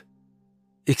puzzled look.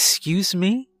 "Excuse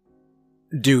me?"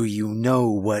 "Do you know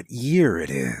what year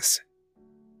it is?"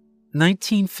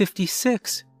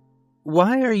 1956.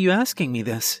 Why are you asking me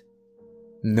this?"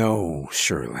 "No,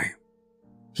 Shirley,"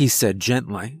 he said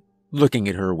gently, looking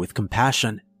at her with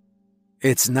compassion.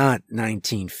 "It's not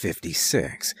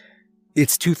 1956.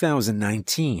 It's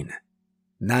 2019.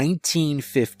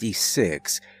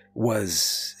 1956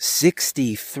 was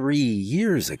 63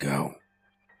 years ago."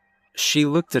 She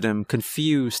looked at him,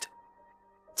 confused.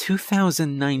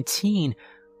 2019?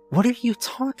 What are you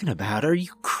talking about? Are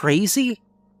you crazy?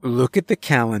 "Look at the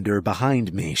calendar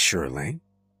behind me, Shirley,"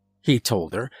 he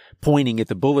told her, pointing at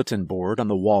the bulletin board on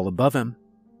the wall above him.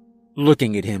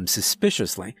 Looking at him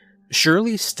suspiciously,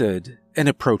 Shirley stood and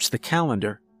approached the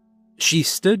calendar. She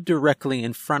stood directly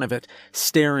in front of it,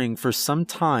 staring for some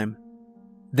time.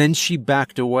 Then she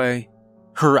backed away,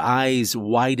 her eyes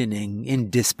widening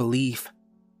in disbelief.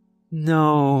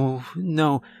 No,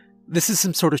 this is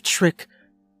some sort of trick.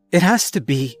 It has to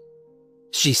be,"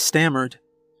 she stammered,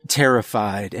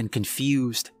 terrified and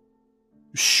confused.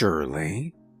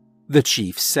 "Shirley," the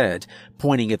chief said,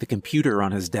 pointing at the computer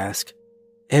on his desk.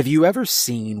 "have you ever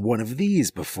seen one of these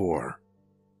before?"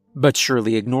 But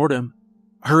Shirley ignored him.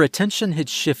 Her attention had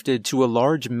shifted to a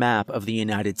large map of the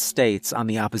United States on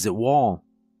the opposite wall.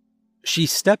 She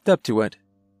stepped up to it,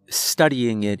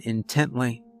 studying it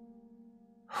intently.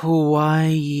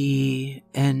 "Hawaii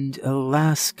and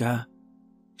Alaska,"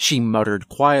 she muttered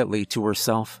quietly to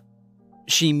herself.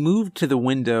 She moved to the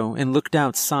window and looked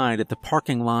outside at the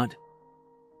parking lot.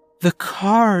 "The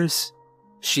cars,"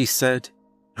 she said,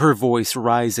 her voice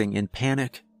rising in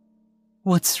panic.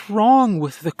 "What's wrong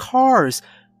with the cars?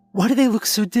 Why do they look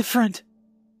so different?"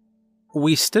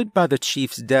 We stood by the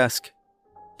chief's desk,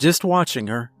 just watching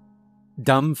her,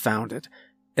 dumbfounded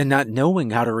and not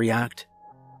knowing how to react.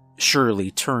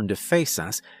 Shirley turned to face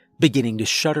us, beginning to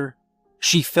shudder.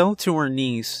 She fell to her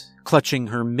knees, clutching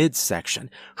her midsection,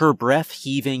 her breath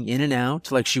heaving in and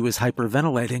out like she was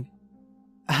hyperventilating.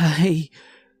 I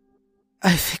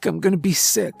think I'm gonna be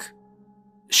sick,"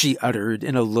 she uttered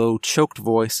in a low, choked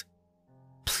voice.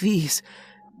 "Please,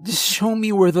 just show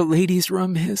me where the ladies'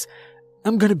 room is.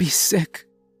 I'm gonna be sick."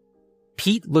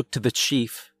 Pete looked to the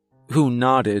chief, who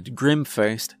nodded,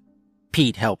 grim-faced.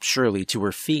 Pete helped Shirley to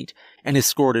her feet and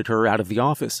escorted her out of the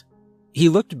office. He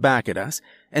looked back at us,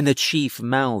 and the chief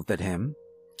mouthed at him,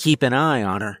 Keep an eye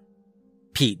on her."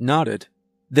 Pete nodded.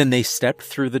 Then they stepped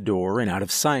through the door and out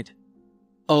of sight.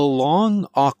 A long,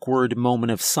 awkward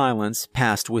moment of silence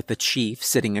passed with the chief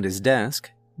sitting at his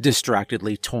desk,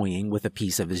 distractedly toying with a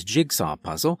piece of his jigsaw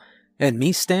puzzle, and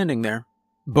me standing there,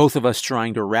 both of us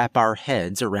trying to wrap our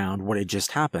heads around what had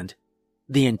just happened.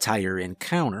 The entire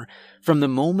encounter, from the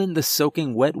moment the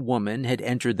soaking wet woman had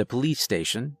entered the police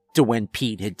station to when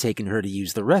Pete had taken her to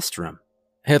use the restroom,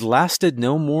 had lasted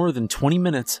no more than 20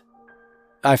 minutes.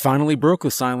 I finally broke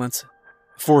the silence,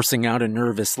 forcing out a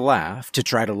nervous laugh to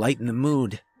try to lighten the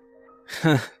mood.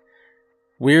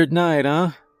 "Weird night,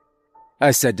 huh?"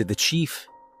 I said to the chief.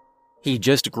 He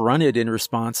just grunted in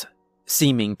response,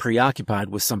 seeming preoccupied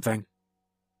with something.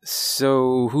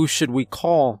 "So who should we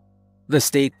call? The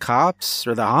state cops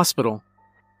or the hospital?"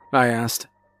 I asked.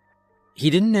 He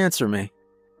didn't answer me.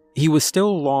 He was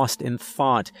still lost in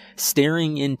thought,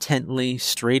 staring intently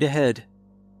straight ahead.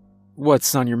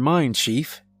 "What's on your mind,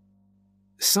 Chief?"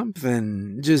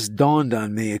 "Something just dawned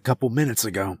on me a couple minutes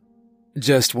ago,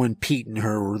 just when Pete and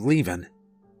her were leaving."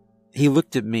 He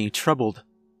looked at me, troubled.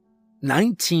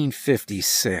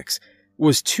 1956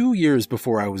 was 2 years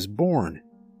before I was born,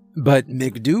 but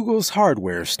McDougal's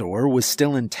hardware store was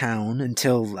still in town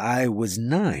until I was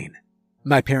 9.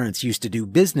 My parents used to do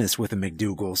business with the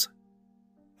McDougals.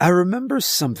 I remember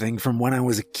something from when I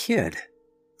was a kid,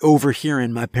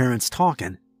 overhearing my parents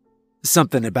talking.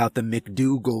 Something about the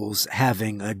McDougals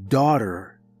having a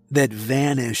daughter that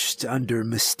vanished under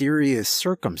mysterious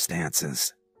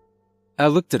circumstances. I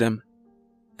looked at him.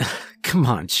 "Come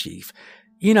on, Chief.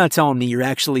 You're not telling me you're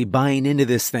actually buying into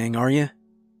this thing, are you?"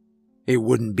 "It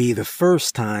wouldn't be the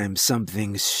first time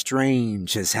something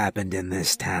strange has happened in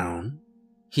this town,"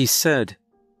 he said,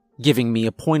 giving me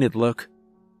a pointed look.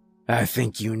 "I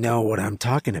think you know what I'm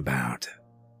talking about."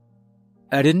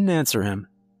 I didn't answer him,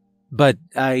 but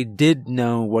I did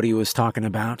know what he was talking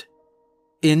about.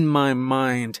 In my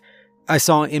mind, I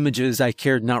saw images I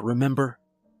cared not remember.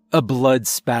 A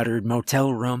blood-spattered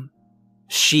motel room,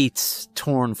 sheets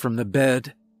torn from the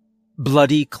bed,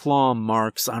 bloody claw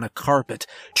marks on a carpet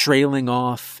trailing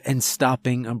off and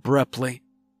stopping abruptly,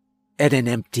 at an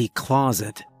empty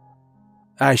closet.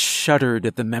 I shuddered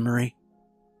at the memory.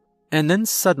 And then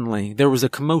suddenly there was a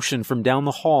commotion from down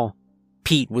the hall.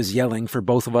 Pete was yelling for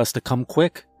both of us to come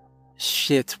quick.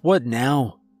 "Shit, what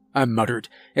now?" I muttered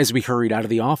as we hurried out of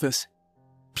the office.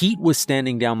 Pete was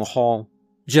standing down the hall,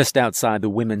 just outside the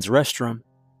women's restroom.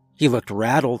 He looked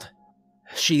rattled.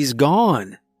 "She's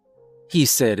gone," he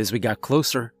said as we got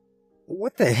closer.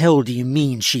 "What the hell do you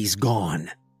mean she's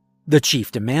gone?" the chief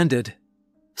demanded.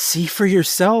 "See for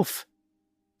yourself,"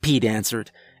 Pete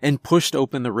answered and pushed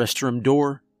open the restroom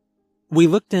door. We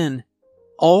looked in.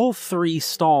 All 3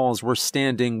 stalls were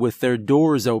standing with their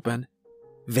doors open,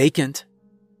 vacant.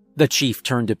 The chief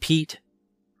turned to Pete.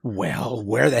 "Well,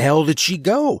 where the hell did she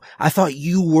go? I thought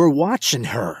you were watching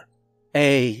her."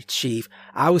 "Hey, Chief,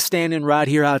 I was standing right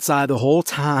here outside the whole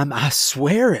time, I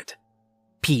swear it,"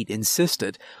 Pete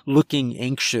insisted, looking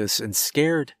anxious and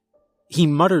scared. He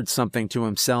muttered something to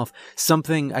himself,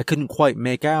 something I couldn't quite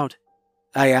make out.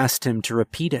 I asked him to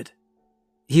repeat it.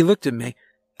 He looked at me.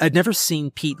 I'd never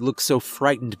seen Pete look so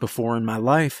frightened before in my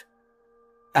life.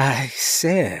 "I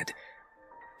said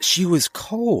she was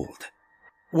cold.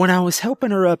 When I was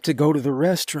helping her up to go to the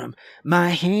restroom, my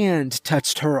hand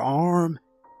touched her arm.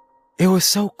 It was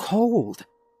so cold.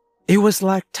 It was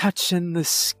like touching the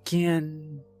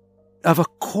skin of a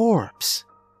corpse."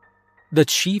 The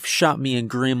chief shot me a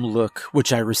grim look,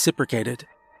 which I reciprocated,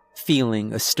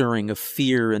 feeling a stirring of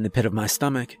fear in the pit of my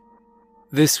stomach.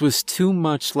 This was too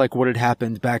much like what had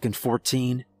happened back in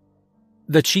 14.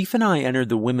 The chief and I entered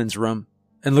the women's room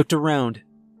and looked around.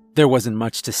 There wasn't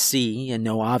much to see and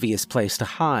no obvious place to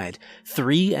hide.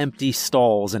 3 empty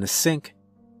stalls and a sink.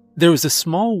 There was a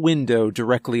small window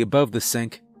directly above the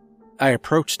sink. I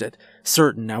approached it,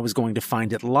 certain I was going to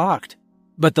find it locked,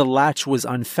 but the latch was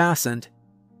unfastened.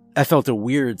 I felt a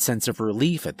weird sense of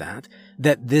relief at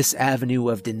that this avenue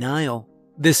of denial,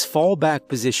 this fallback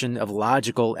position of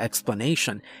logical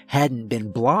explanation hadn't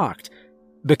been blocked,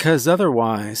 because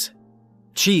otherwise...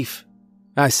 "Chief,"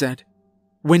 I said,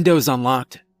 "window's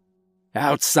unlocked."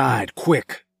 "Outside,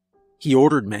 quick," he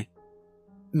ordered me.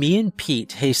 Me and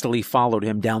Pete hastily followed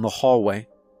him down the hallway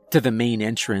to the main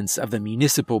entrance of the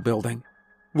municipal building.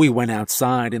 We went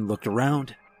outside and looked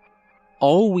around.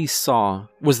 All we saw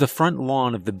was the front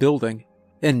lawn of the building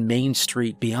and Main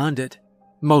Street beyond it,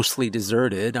 mostly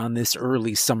deserted on this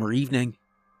early summer evening.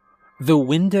 The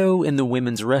window in the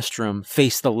women's restroom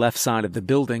faced the left side of the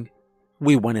building.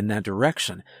 We went in that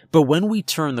direction, but when we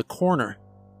turned the corner,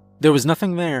 there was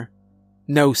nothing there.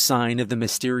 No sign of the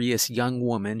mysterious young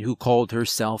woman who called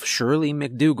herself Shirley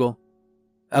McDougal.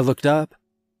 I looked up.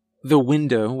 The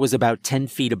window was about 10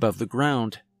 feet above the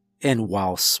ground, and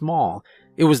while small,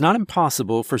 it was not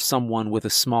impossible for someone with a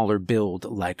smaller build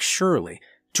like Shirley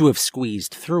to have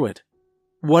squeezed through it.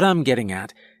 What I'm getting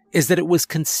at is that it was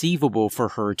conceivable for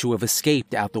her to have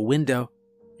escaped out the window,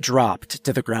 dropped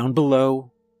to the ground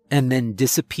below, and then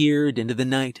disappeared into the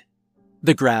night.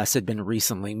 The grass had been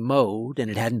recently mowed and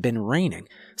it hadn't been raining,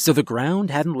 so the ground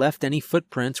hadn't left any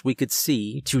footprints we could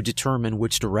see to determine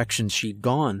which direction she'd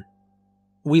gone.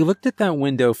 We looked at that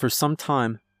window for some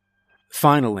time.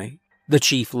 Finally, the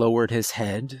chief lowered his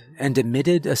head and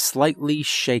emitted a slightly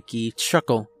shaky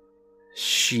chuckle.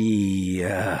 She,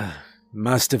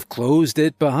 must have closed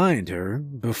it behind her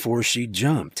before she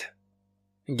jumped.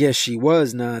 Guess she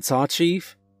was nuts, huh,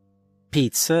 Chief?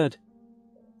 Pete said.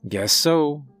 Guess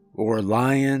so. Or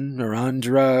lying, or on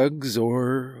drugs,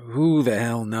 or who the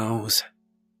hell knows.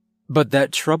 But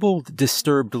that troubled,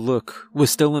 disturbed look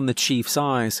was still in the chief's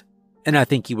eyes, and I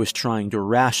think he was trying to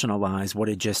rationalize what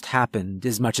had just happened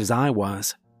as much as I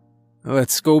was.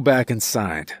 Let's go back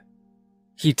inside,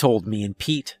 he told me and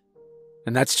Pete,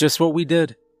 and that's just what we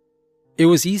did. It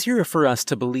was easier for us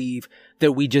to believe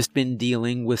that we'd just been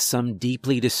dealing with some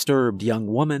deeply disturbed young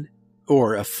woman,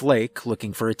 or a flake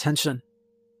looking for attention.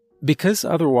 Because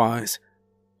otherwise,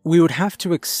 we would have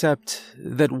to accept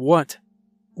that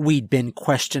we'd been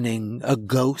questioning a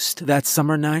ghost that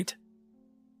summer night.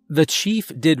 The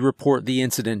chief did report the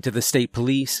incident to the state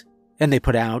police, and they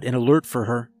put out an alert for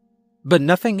her. But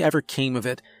nothing ever came of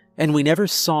it, and we never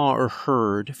saw or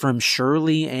heard from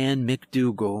Shirley Ann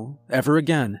McDougal ever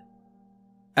again.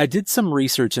 I did some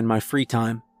research in my free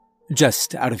time,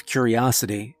 just out of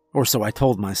curiosity, or so I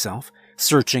told myself,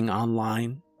 searching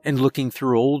online and looking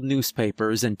through old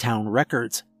newspapers and town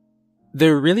records.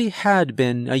 There really had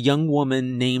been a young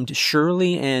woman named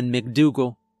Shirley Ann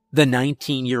McDougal, the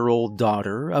 19-year-old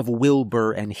daughter of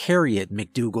Wilbur and Harriet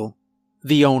McDougal,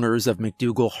 the owners of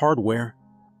McDougal Hardware.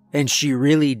 And she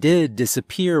really did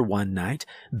disappear one night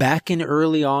back in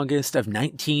early August of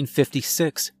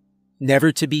 1956,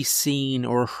 never to be seen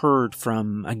or heard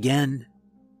from again.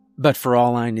 But for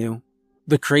all I knew,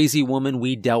 the crazy woman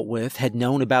we dealt with had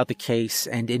known about the case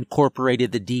and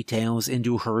incorporated the details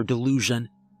into her delusion.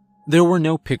 There were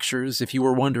no pictures, if you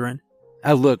were wondering.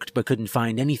 I looked but couldn't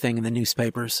find anything in the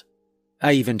newspapers.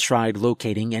 I even tried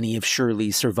locating any of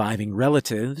Shirley's surviving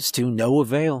relatives to no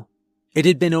avail. It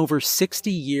had been over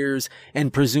 60 years,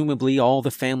 and presumably all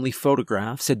the family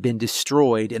photographs had been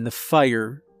destroyed in the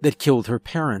fire that killed her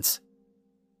parents.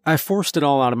 I forced it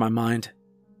all out of my mind.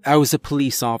 I was a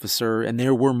police officer, and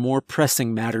there were more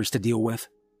pressing matters to deal with.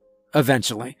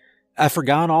 Eventually, I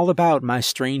forgot all about my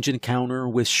strange encounter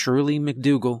with Shirley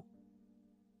McDougal.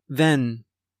 Then,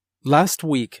 last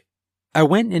week, I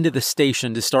went into the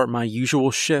station to start my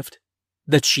usual shift.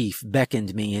 The chief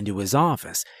beckoned me into his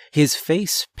office, his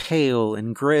face pale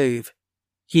and grave.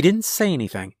 He didn't say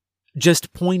anything,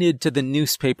 just pointed to the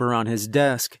newspaper on his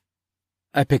desk.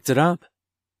 I picked it up,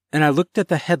 and I looked at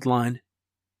the headline.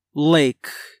 Lake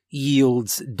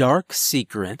yields dark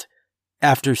secret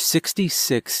after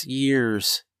 66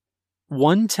 years.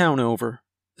 One town over,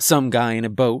 some guy in a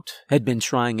boat had been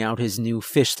trying out his new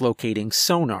fish-locating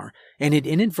sonar and had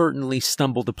inadvertently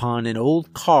stumbled upon an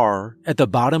old car at the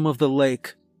bottom of the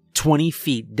lake, 20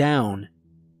 feet down.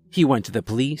 He went to the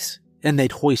police, and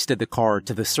they'd hoisted the car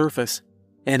to the surface.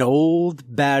 An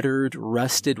old, battered,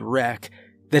 rusted wreck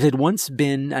that had once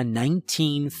been a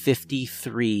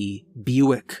 1953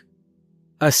 Buick.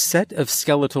 A set of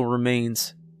skeletal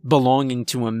remains belonging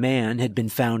to a man had been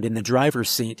found in the driver's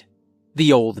seat.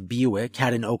 The old Buick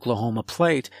had an Oklahoma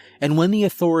plate, and when the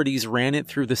authorities ran it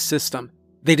through the system,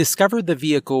 they discovered the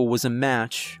vehicle was a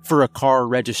match for a car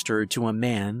registered to a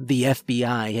man the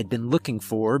FBI had been looking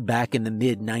for back in the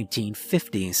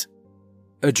mid-1950s.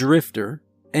 A drifter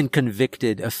and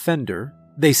convicted offender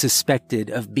they suspected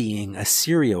of being a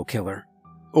serial killer,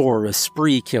 or a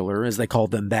spree killer as they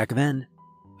called them back then,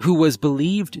 who was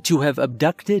believed to have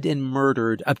abducted and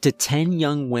murdered up to 10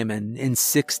 young women in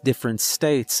 6 different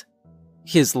states.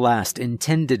 His last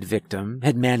intended victim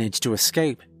had managed to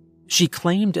escape. She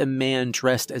claimed a man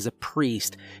dressed as a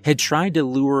priest had tried to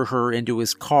lure her into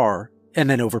his car and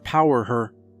then overpower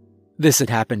her. This had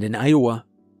happened in Iowa,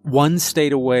 1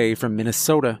 state away from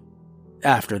Minnesota.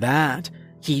 After that,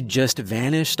 he just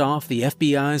vanished off the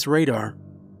FBI's radar.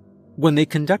 When they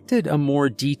conducted a more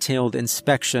detailed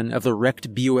inspection of the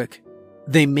wrecked Buick,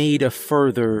 they made a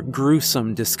further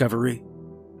gruesome discovery.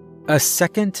 A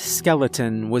second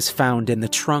skeleton was found in the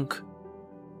trunk.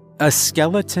 A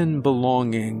skeleton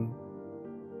belonging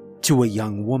to a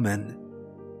young woman.